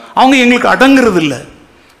பார்க்குறோம், அவங்க எங்களுக்கு அடங்குறது இல்லை.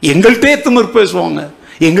 எங்கள்கிட்டே திமிர் பேசுவாங்க,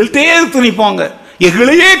 எங்கள்கிட்டே துணிப்பாங்க,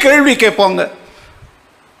 எங்களையே கேள்வி கேட்பாங்க.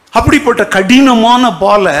 அப்படிப்பட்ட கடினமான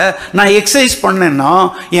பாலை நான் எக்ஸசைஸ் பண்ணேன்னா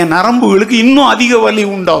என் நரம்புகளுக்கு இன்னும் அதிக வலி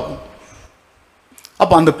உண்டாகும்.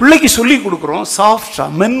 அப்போ அந்த பிள்ளைக்கு சொல்லி கொடுக்குறோம், சாஃப்டா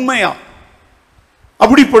மென்மையா.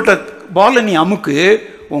 அப்படிப்பட்ட பாலை நீ அமுக்கு,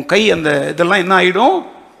 உன் கை அந்த இதெல்லாம் என்ன ஆகிடும்.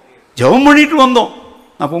 ஜெபம் பண்ணிட்டு வந்தோம்.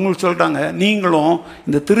 அப்போ உங்களுக்கு சொல்லிட்டாங்க, நீங்களும்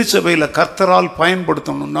இந்த திருச்சபையில் கர்த்தரால்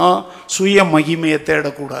பயன்படுத்தணும்னா சுய மகிமையை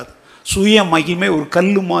தேடக்கூடாது. சுய மகிமை ஒரு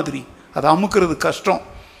கல் மாதிரி, அதை அமுக்கிறது கஷ்டம்.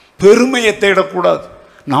 பெருமையை தேடக்கூடாது.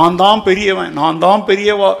 நான் தான் பெரியவன், நான் தான்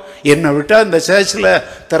பெரியவா, என்னை விட்டால் இந்த சர்ச்சில்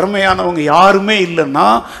திறமையானவங்க யாருமே இல்லைன்னா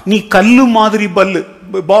நீ கல் மாதிரி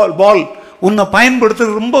பால் உன்னை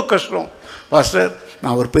பயன்படுத்துறது ரொம்ப கஷ்டம். பாஸ்டர்,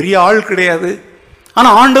 நான் ஒரு பெரிய ஆள் கிடையாது,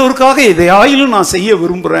 ஆனால் ஆண்டவருக்காக எதையாயிலும் நான் செய்ய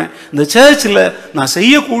விரும்புகிறேன். இந்த சர்ச்சில் நான்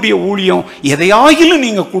செய்யக்கூடிய ஊழியம் எதையாயிலும்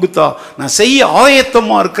நீங்கள் கொடுத்தா நான் செய்ய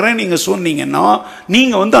ஆயத்தமாக இருக்கிறேன் நீங்கள் சொன்னீங்கன்னா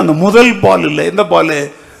நீங்கள் அந்த முதல் பால் இல்லை. எந்த பால்?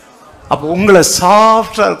 அப்போ உங்களை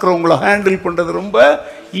சாஃப்டாக இருக்கிற உங்களை ஹேண்டில் பண்ணுறது ரொம்ப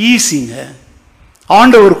ஈஸிங்க.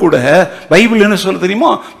 ஆண்டவர் கூட பைபிள் என்ன சொல்ல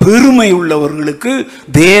தெரியுமா? பெருமை உள்ளவர்களுக்கு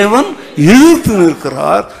தேவன் எதிர்த்து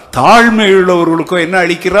நிற்கிறார், தாழ்மை உள்ளவர்களுக்கும் என்ன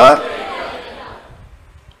அளிக்கிறார்?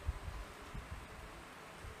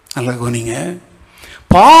 நல்ல கவனிங்க.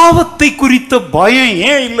 பாவத்தை குறித்த பயம்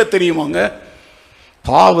ஏன் இல்லை தெரியுமாங்க?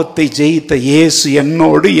 பாவத்தை ஜெயித்த இயேசு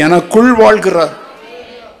என்னோடு எனக்குள் வாழ்கிறார்.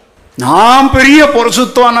 நான் பெரிய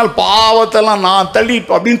பரிசுத்தவானால் பாவத்தெல்லாம் நான் தள்ளி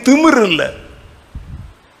அப்படின்னு திமிரு இல்லை.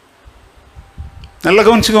 நல்லா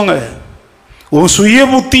கவனிச்சுக்கோங்க. உன் சுய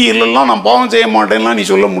புத்தி இல்லைல்லாம் நான் பாவம் செய்ய மாட்டேன்லாம் நீ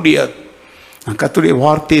சொல்ல முடியாது. நான் கர்த்தருடைய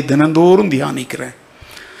வார்த்தையை தினந்தோறும் தியானிக்கிறேன்.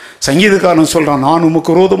 சங்கீதக்காரன் சொல்றான், நான்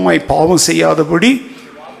உமக்கு விரோதமாய் பாவம் செய்யாதபடி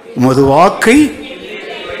உமது வாக்கை.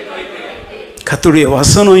 கர்த்தருடைய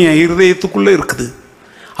வசனம் என் இருதயத்துக்குள்ள இருக்குது.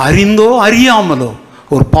 அறிந்தோ அறியாமலோ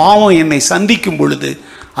ஒரு பாவம் என்னை சந்திக்கும் பொழுது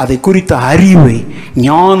அதை குறித்த அறிவை,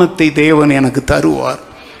 ஞானத்தை தேவன் எனக்கு தருவார்.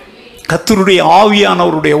 கர்த்தருடைய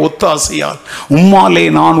ஆவியானவருடைய ஒத்தாசையால் உம்மாலே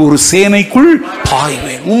நான் ஒரு சேனைக்குள்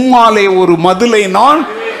பாய்வேன், உம்மாலே ஒரு மதிலை நான்,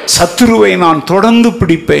 சத்துருவை நான் தொடர்ந்து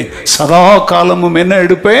பிடிப்பேன், சதா காலமும் என்ன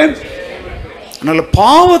எடுப்பேன். அதனால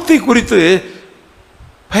பாவத்தை குறித்து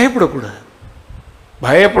பயப்படக்கூடாது.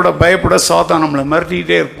 பயப்பட சாத்தான் நம்மளை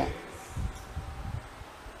மிரட்டிக்கிட்டே இருப்போம்.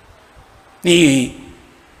 நீ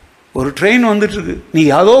ஒரு ட்ரெயின் வந்துட்டு இருக்கு, நீ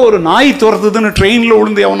ஏதோ ஒரு நாய் துரத்துதுன்னு ட்ரெயினில்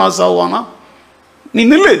விழுந்து எவனா சாவானா? நீ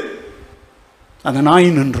நில்லு, அந்த நாய்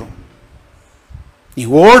நின்றும். நீ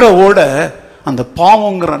ஓட ஓட அந்த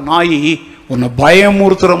பாவங்கிற நாய் உன்னை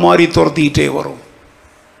பயமுறுத்துற மாதிரி துரத்திக்கிட்டே வரும்.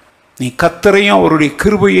 நீ கர்த்தரையும் அவருடைய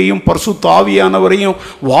கிருபையையும் பரிசுத்த ஆவியானவரையும்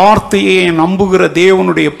வார்த்தையையும் நம்புகிற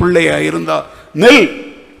தேவனுடைய பிள்ளையா இருந்தா நெல்.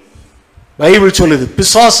 பைபிள் சொல்லுது,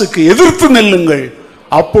 பிசாசுக்கு எதிர்த்து நெல்லுங்கள்,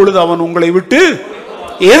 அப்பொழுது அவன் உங்களை விட்டு.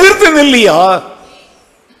 எதிர்த்து நெல்லியா?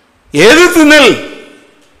 எதிர்த்து நெல்.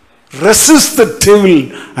 Resist the devil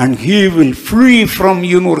and he will flee from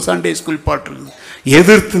you. ஒரு சண்டே ஸ்கூல் பாட்டு இருக்குது.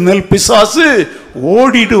 எதிர்த்து நெல், பிசாசு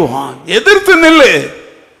ஓடிடுவான். எதிர்த்து நெல்லு.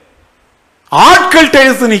 ஆட்கள்கிட்ட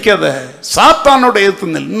எடுத்து நிற்காத, சாத்தானோட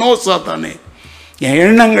எடுத்து நெல். நோ சாத்தானே, என்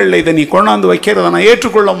எண்ணங்கள்ல இதை நீ கொண்டாந்து வைக்கிறத நான்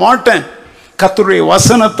ஏற்றுக்கொள்ள மாட்டேன். கர்த்தருடைய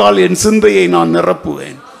வசனத்தால் என் சிந்தையை நான்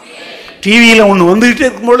நிரப்புவேன். டிவியில் ஒன்று வந்துகிட்டே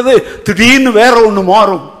இருக்கும் பொழுது திடீர்னு வேற ஒன்று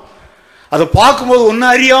மாறும். அதை பார்க்கும்போது ஒன்று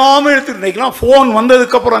அறியாமல் எடுத்துருந்தீங்கன்னா, ஃபோன்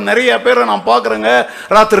வந்ததுக்கப்புறம் நிறைய பேரை நான் பார்க்குறேங்க,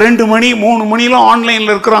 ராத்திரி 2 மணி 3 மணிலாம்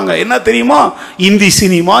ஆன்லைனில் இருக்கிறாங்க. என்ன தெரியுமா? இந்தி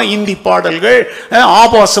சினிமா, இந்தி பாடல்கள்,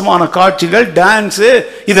 ஆபாசமான காட்சிகள், டான்ஸு,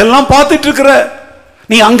 இதெல்லாம் பார்த்துட்டு இருக்கிற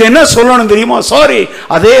நீ அங்கே என்ன சொல்லணும் தெரியுமா? சாரி,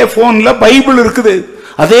 அதே ஃபோனில் பைபிள் இருக்குது,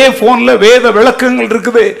 அதே போன்ல வேத விளக்கங்கள்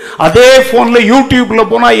இருக்குது, அதே போன்ல யூடியூப்ல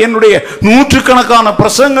போனா என்னுடைய நூற்றுக்கணக்கான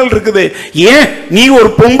பிரசங்கள் இருக்குது. ஏன் நீ ஒரு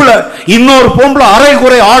பொம்பளை இன்னொரு பொம்பளை அரை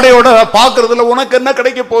குறை ஆடையோட பாக்குறதுல உனக்கு என்ன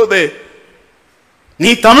கிடைக்க போகுது?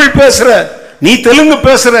 நீ தமிழ் பேசுற, நீ தெலுங்கு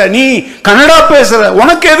பேசுற, நீ கன்னடா பேசுற,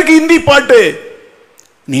 உனக்கு எதுக்கு இந்தி பாட்டு?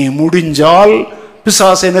 நீ முடிஞ்சால்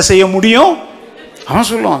பிசாசு என்ன செய்ய முடியும்? அவன்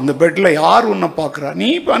சொல்லுவான், அந்த பெட்ல யார் உன்னை பார்க்கிறா,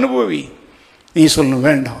 நீ அனுபவி. நீ சொல்லணும்,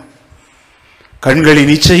 வேண்டாம்,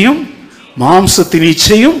 கண்களின் இச்சையும் மாம்சத்தின்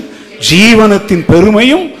இச்சையும் ஜீவனத்தின்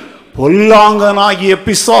பெருமையும் பொல்லாங்கனாகிய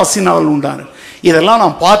பிசாசினால் உண்டான. இதெல்லாம்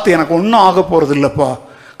நான் பார்த்து எனக்கு ஒன்றும் ஆக போறது இல்லப்பா.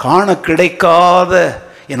 காண கிடைக்காத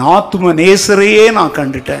என் ஆத்தும நேசரையே நான்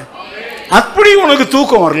கண்டுட்டேன். அப்படி உனக்கு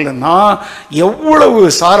தூக்கம் வரலன்னா எவ்வளவு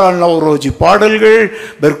சாரா நவரோஜி பாடல்கள்,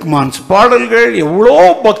 பெர்க்மான்ஸ் பாடல்கள், எவ்வளோ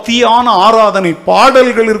பக்தியான ஆராதனை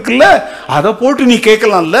பாடல்கள் இருக்குல்ல, அதை போட்டு நீ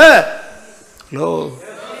கேட்கலாம்ல. ஹலோ,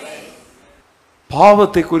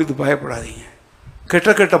 பாவத்தை குறித்து பயப்படாதீங்க. கெட்ட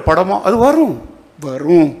கெட்ட படமா அது வரும்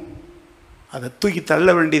வரும். அதை தூக்கி தள்ள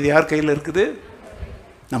வேண்டியது யார் கையில் இருக்குது?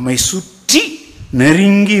 நம்மை சுற்றி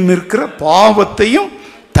நெருங்கி நிற்கிற பாவத்தையும்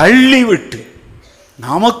தள்ளிவிட்டு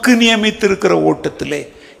நமக்கு நியமித்திருக்கிற ஓட்டத்திலே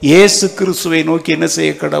இயேசு கிறிஸ்துவை நோக்கி என்ன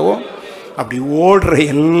செய்ய கடவோம்? அப்படி ஓடுற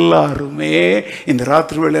எல்லாருமே இந்த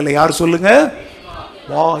ராத்திரி வேளையில் யார் சொல்லுங்க?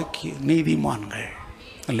 வாக்கிய நீதிமான்கள்.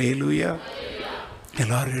 அல்லேலூயா.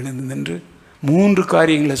 எல்லாரும் எழுந்து நின்று 3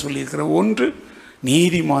 காரியங்களை சொல்லியிருக்கிறேன். 1,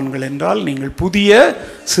 நீதிமான்கள் என்றால் நீங்கள் புதிய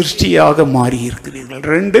சிருஷ்டியாக மாறி இருக்கிறீர்கள்.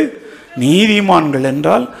 2, நீதிமான்கள்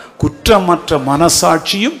என்றால் குற்றமற்ற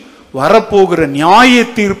மனசாட்சியும் வரப்போகிற நியாய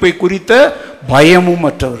தீர்ப்பை குறித்த பயமும்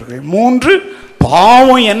மற்றவர்கள். 3,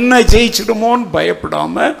 பாவம் என்ன ஜெயிச்சிடுமோன்னு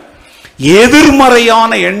பயப்படாம,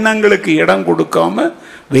 எதிர்மறையான எண்ணங்களுக்கு இடம் கொடுக்காம,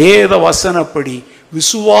 வேத வசனப்படி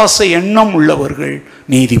விசுவாச எண்ணம் உள்ளவர்கள்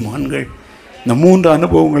நீதிமான்கள். இந்த 3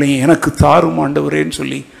 அனுபவங்களையும் எனக்கு தாரும் ஆண்டவரேன்னு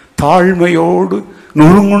சொல்லி தாழ்மையோடு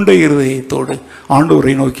நொறுங்குண்ட இருதயத்தோடு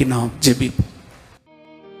ஆண்டவரை நோக்கி நாம் ஜெபிப்போம்.